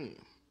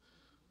dream.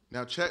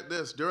 Now check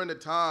this, during the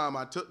time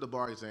I took the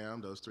bar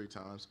exam, those 3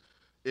 times,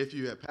 if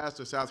you had passed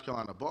the South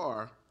Carolina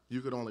bar,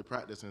 you could only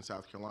practice in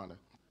South Carolina.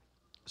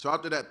 So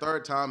after that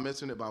third time,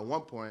 missing it by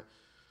 1 point,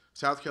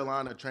 South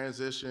Carolina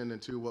transitioned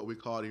into what we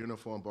call the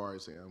uniform bar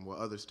exam, what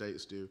other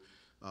states do.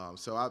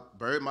 So I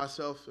buried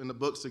myself in the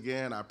books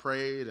again, I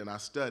prayed and I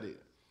studied.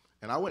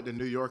 And I went to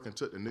New York and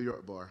took the New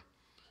York bar.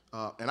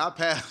 And I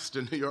passed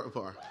the New York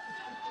bar.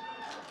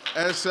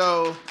 And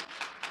so,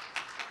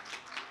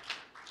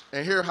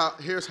 and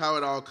here's how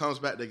it all comes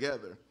back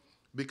together.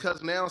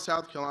 Because now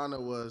South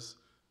Carolina was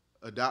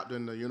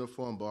adopting the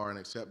uniform bar and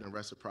accepting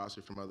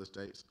reciprocity from other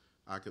states,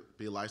 I could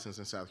be licensed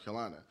in South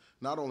Carolina.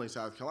 Not only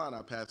South Carolina,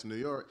 I passed New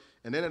York,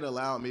 and then it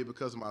allowed me,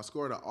 because of my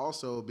score, to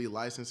also be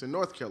licensed in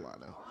North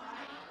Carolina.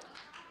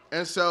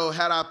 And so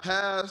had I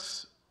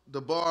passed the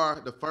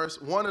bar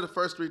one of the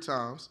first 3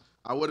 times,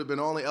 I would have been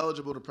only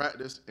eligible to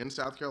practice in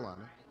South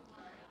Carolina.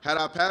 Had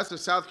I passed the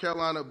South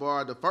Carolina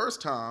bar the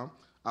first time,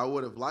 I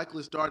would have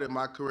likely started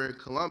my career in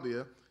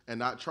Columbia and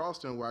not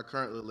Charleston, where I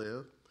currently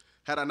live.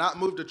 Had I not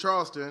moved to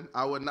Charleston,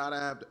 I would not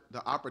have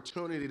the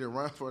opportunity to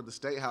run for the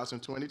State House in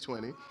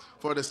 2020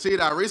 for the seat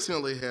I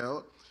recently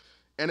held.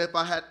 And if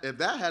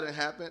that hadn't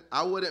happened,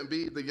 I wouldn't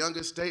be the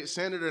youngest state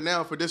senator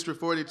now for District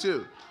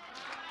 42.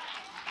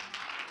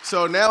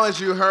 So now, as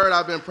you heard,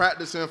 I've been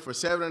practicing for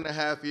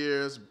 7.5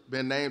 years,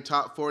 been named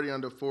top 40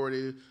 under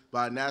 40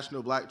 by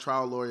National Black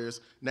Trial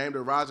Lawyers, named a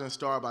Rising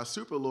Star by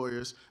Super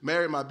Lawyers,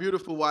 married my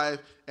beautiful wife,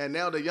 and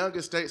now the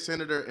youngest state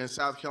senator in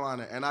South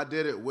Carolina, and I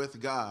did it with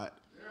God.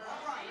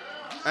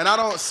 And I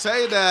don't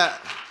say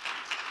that,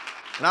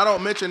 and I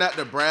don't mention that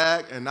to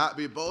brag and not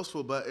be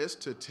boastful, but it's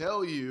to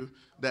tell you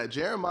that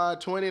Jeremiah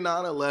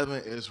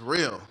 29:11 is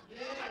real.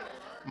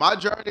 My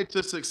journey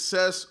to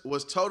success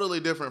was totally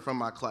different from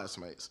my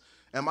classmates,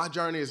 and my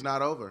journey is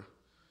not over.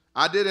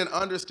 I didn't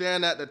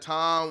understand at the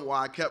time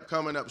why I kept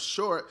coming up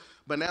short,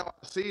 but now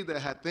I see that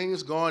had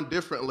things gone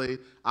differently,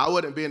 I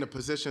wouldn't be in the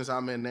positions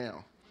I'm in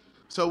now.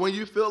 So when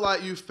you feel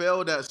like you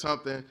failed at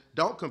something,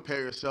 don't compare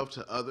yourself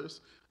to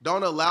others.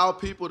 Don't allow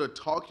people to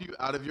talk you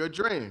out of your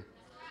dream.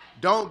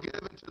 Don't give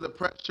into the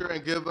pressure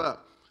and give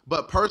up,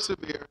 but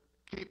persevere,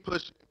 keep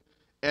pushing,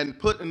 and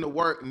put in the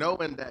work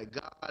knowing that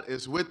God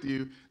is with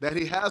you, that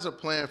he has a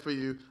plan for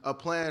you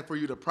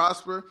to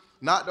prosper,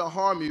 not to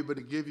harm you, but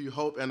to give you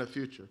hope and a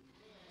future.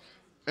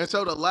 And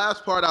so the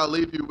last part I'll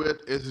leave you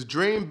with is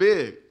dream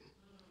big.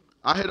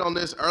 I hit on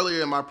this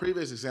earlier in my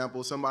previous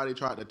example. Somebody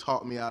tried to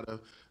talk me out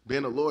of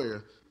being a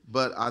lawyer,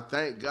 but I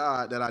thank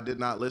God that I did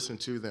not listen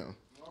to them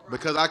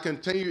because I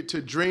continued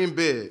to dream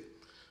big.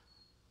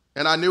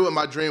 And I knew what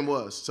my dream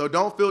was. So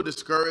don't feel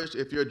discouraged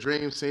if your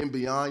dreams seem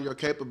beyond your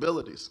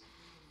capabilities.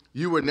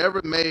 You were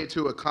never made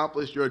to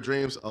accomplish your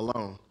dreams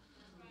alone.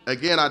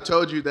 Again, I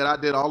told you that I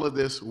did all of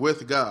this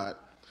with God.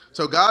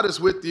 So God is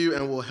with you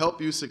and will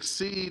help you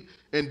succeed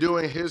in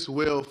doing his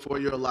will for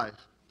your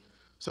life.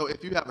 So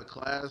if you have a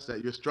class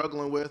that you're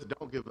struggling with,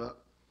 don't give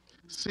up.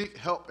 Seek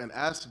help and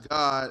ask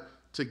God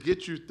to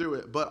get you through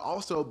it, but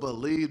also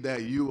believe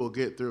that you will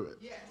get through it.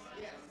 Yes.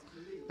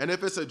 And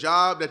if it's a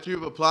job that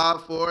you've applied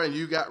for and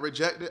you got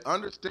rejected,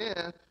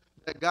 understand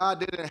that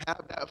God didn't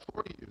have that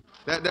for you,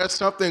 that there's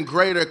something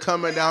greater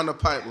coming down the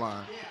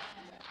pipeline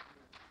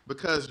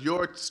because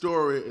your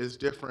story is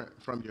different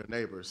from your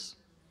neighbor's.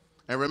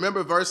 And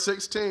remember verse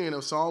 16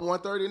 of Psalm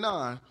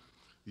 139,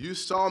 you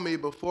saw me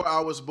before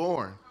I was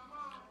born.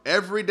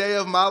 Every day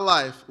of my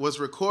life was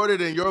recorded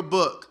in your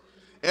book.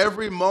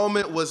 Every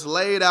moment was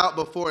laid out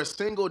before a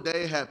single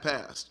day had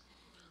passed.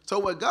 So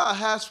what God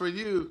has for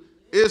you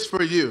is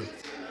for you.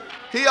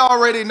 He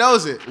already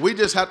knows it. We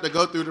just have to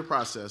go through the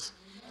process.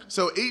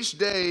 So each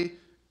day,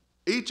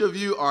 each of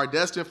you are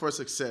destined for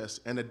success,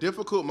 and the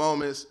difficult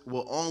moments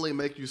will only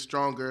make you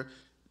stronger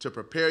to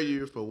prepare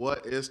you for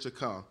what is to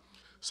come.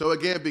 So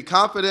again, be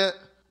confident.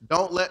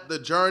 Don't let the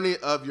journey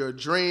of your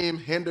dream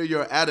hinder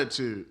your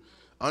attitude.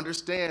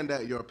 Understand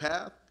that your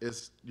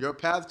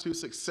path to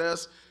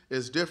success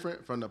is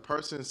different from the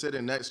person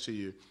sitting next to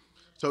you.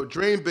 So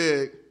dream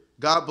big.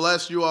 God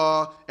bless you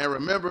all. And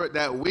remember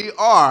that we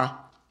are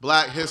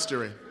Black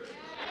history.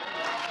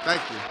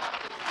 Thank you.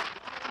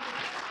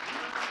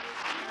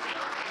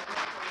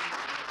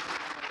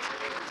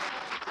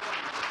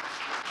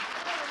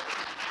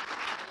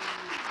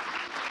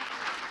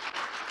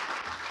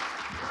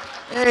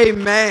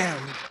 Amen.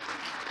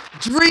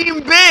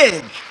 Dream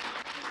big.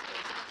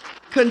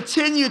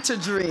 Continue to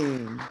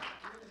dream.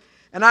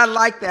 And I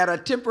like that. A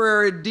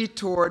temporary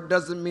detour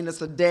doesn't mean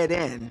it's a dead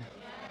end.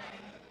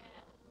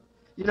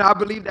 You know, I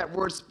believe that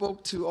word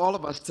spoke to all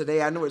of us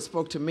today. I know it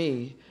spoke to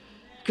me.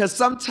 Because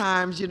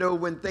sometimes, you know,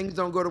 when things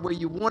don't go the way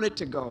you want it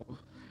to go,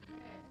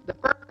 the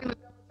first thing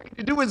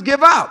to do is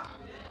give up.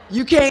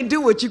 You can't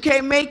do it. You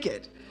can't make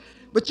it.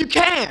 But you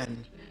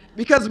can.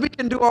 Because we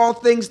can do all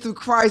things through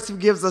Christ who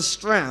gives us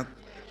strength.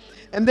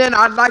 And then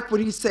I like what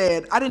he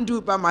said. I didn't do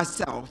it by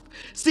myself.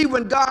 See,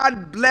 when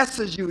God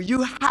blesses you,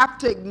 you have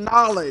to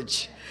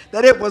acknowledge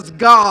that it was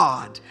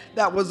God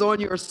that was on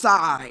your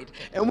side.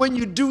 And when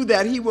you do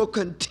that, he will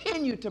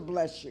continue to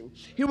bless you.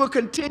 He will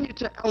continue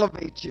to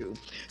elevate you.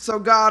 So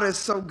God is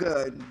so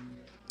good.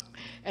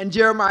 And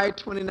Jeremiah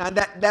 29,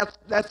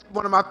 that's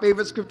one of my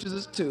favorite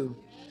scriptures too.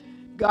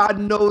 God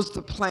knows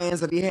the plans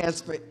that he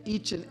has for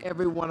each and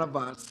every one of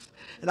us.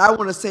 And I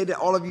want to say to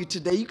all of you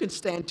today, you can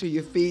stand to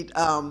your feet.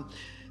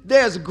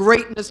 There's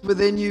greatness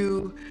within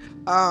you.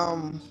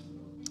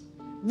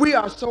 We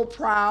are so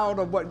proud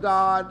of what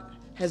God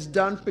has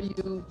done for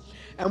you.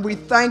 And we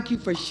thank you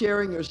for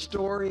sharing your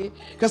story.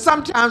 Because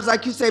sometimes,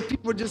 like you say,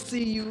 people just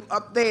see you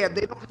up there.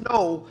 They don't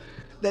know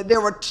that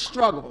there were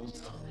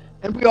struggles.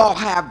 And we all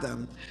have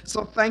them.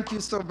 So thank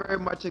you so very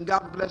much. And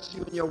God bless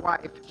you and your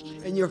wife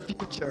and your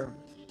future.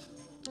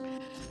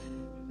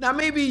 Now,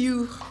 maybe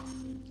you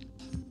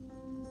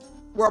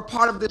were a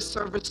part of this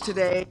service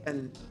today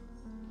and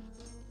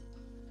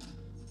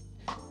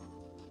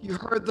you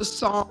heard the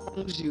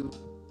songs, you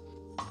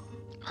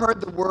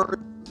heard the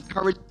word,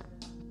 encouragement.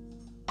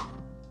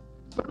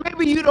 But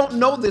maybe you don't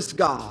know this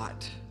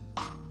God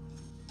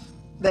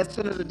that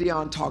Senator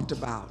Deon talked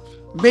about.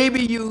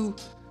 Maybe you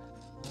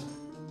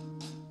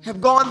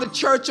have gone to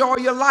church all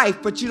your life,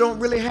 but you don't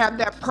really have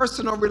that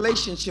personal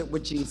relationship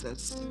with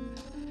Jesus.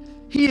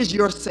 He is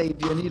your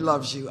Savior and he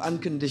loves you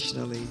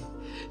unconditionally.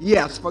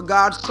 Yes, for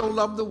God so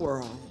loved the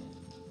world.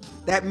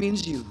 That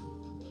means you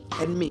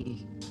and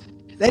me.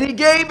 That he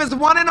gave his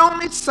one and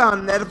only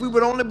Son, that if we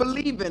would only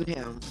believe in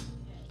him,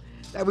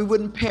 that we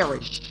wouldn't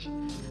perish,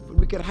 but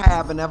we could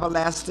have an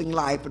everlasting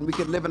life and we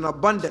could live an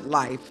abundant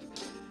life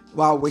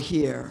while we're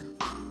here.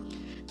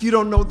 If you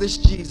don't know this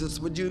Jesus,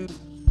 would you,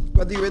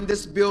 whether you're in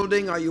this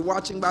building or you're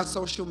watching by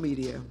social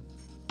media,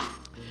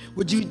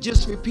 would you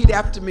just repeat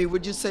after me?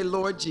 Would you say,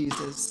 Lord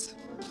Jesus,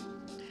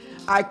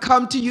 I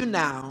come to you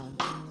now,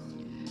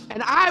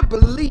 and I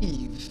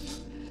believe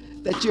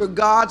that you're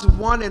God's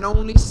one and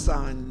only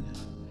Son,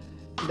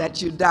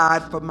 that you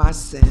died for my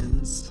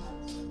sins.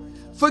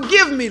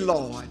 Forgive me,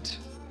 Lord,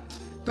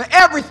 for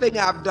everything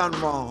I've done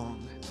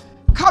wrong.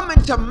 Come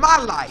into my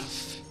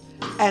life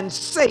and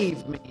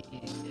save me.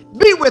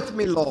 Be with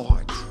me,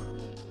 Lord.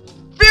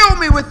 Fill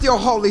me with your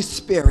Holy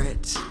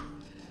Spirit.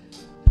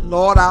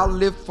 Lord, I'll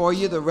live for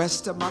you the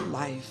rest of my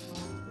life.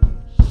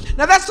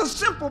 Now that's a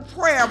simple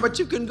prayer, but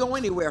you can go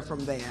anywhere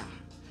from there.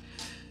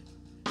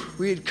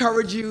 We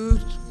encourage you,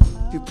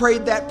 if you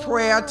prayed that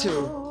prayer,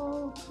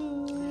 to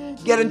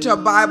get into a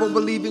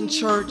Bible-believing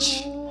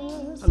church,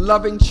 a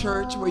loving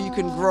church where you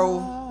can grow.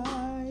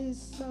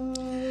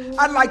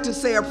 I'd like to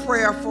say a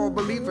prayer for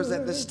believers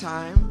at this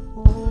time.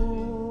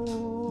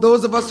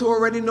 Those of us who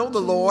already know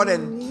the Lord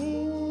and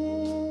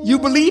you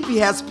believe He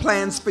has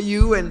plans for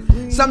you,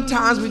 and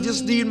sometimes we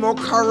just need more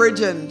courage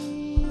and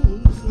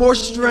more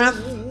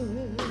strength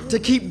to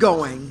keep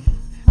going.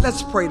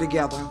 Let's pray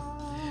together.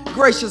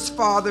 Gracious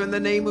Father, in the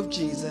name of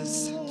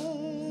Jesus,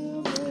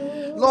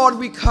 Lord,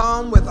 we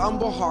come with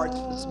humble hearts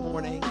this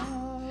morning,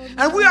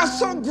 and we are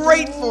so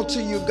grateful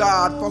to you,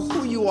 God, for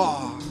who you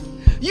are.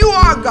 You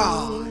are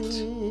God,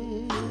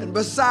 and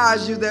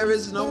besides you there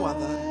is no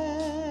other.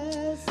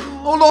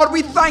 Oh Lord,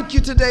 we thank you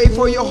today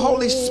for your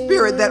Holy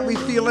Spirit that we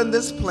feel in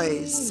this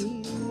place.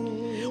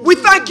 We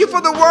thank you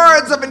for the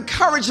words of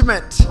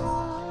encouragement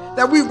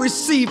that we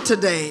received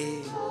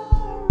today,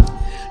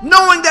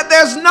 knowing that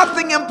there's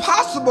nothing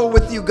impossible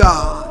with you,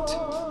 God,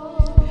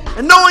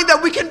 and knowing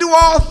that we can do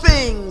all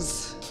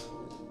things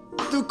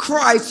through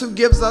Christ who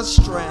gives us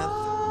strength.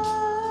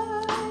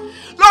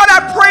 Lord,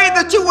 I pray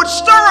that you would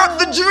stir up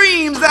the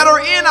dreams that are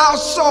in our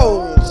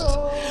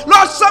souls.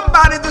 Lord,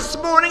 somebody this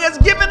morning has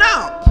given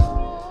up.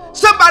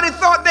 Somebody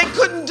thought they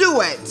couldn't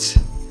do it.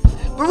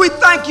 But we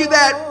thank you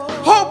that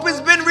hope has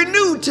been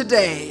renewed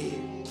today.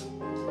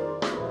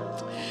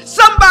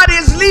 Somebody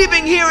is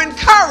leaving here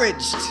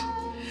encouraged,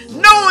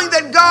 knowing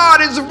that God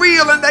is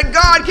real and that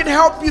God can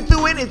help you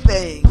through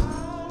anything.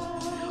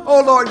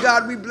 Oh Lord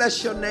God, we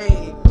bless your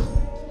name.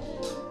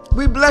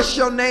 We bless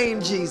your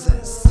name,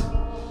 Jesus.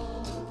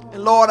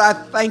 And Lord, I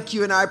thank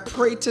you and I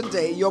pray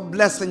today your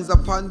blessings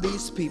upon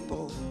these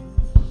people.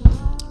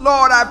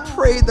 Lord, I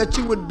pray that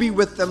you would be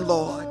with them,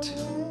 Lord.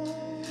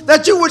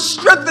 That you would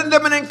strengthen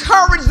them and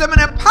encourage them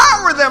and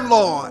empower them,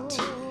 Lord,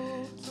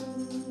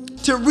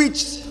 to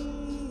reach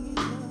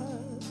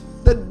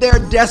their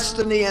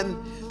destiny and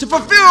to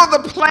fulfill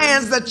the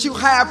plans that you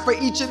have for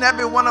each and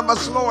every one of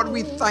us. Lord,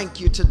 we thank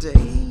you today.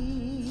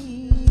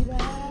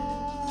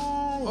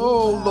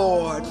 Oh,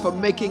 Lord, for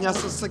making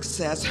us a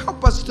success.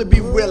 Help us to be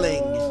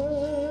willing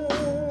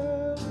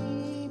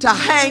to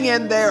hang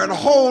in there and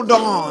hold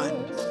on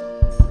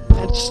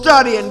and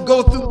study and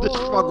go through the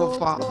struggle,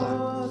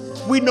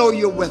 Father. We know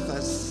you're with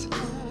us.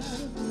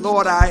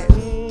 Lord, I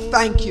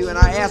thank you and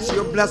I ask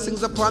your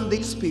blessings upon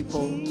these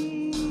people.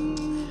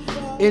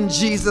 In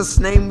Jesus'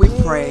 name we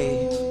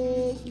pray.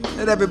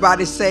 Let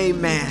everybody say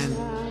amen.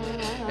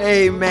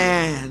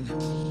 Amen.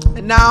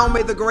 And now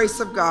may the grace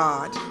of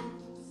God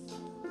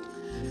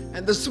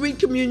and the sweet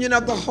communion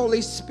of the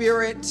Holy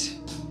Spirit,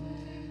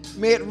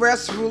 may it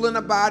rest, rule, and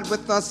abide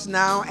with us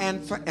now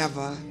and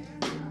forever.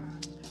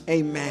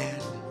 Amen.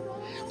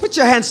 Put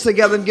your hands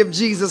together and give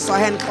Jesus a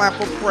hand clap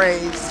of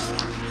praise.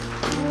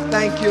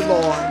 Thank you,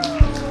 Lord.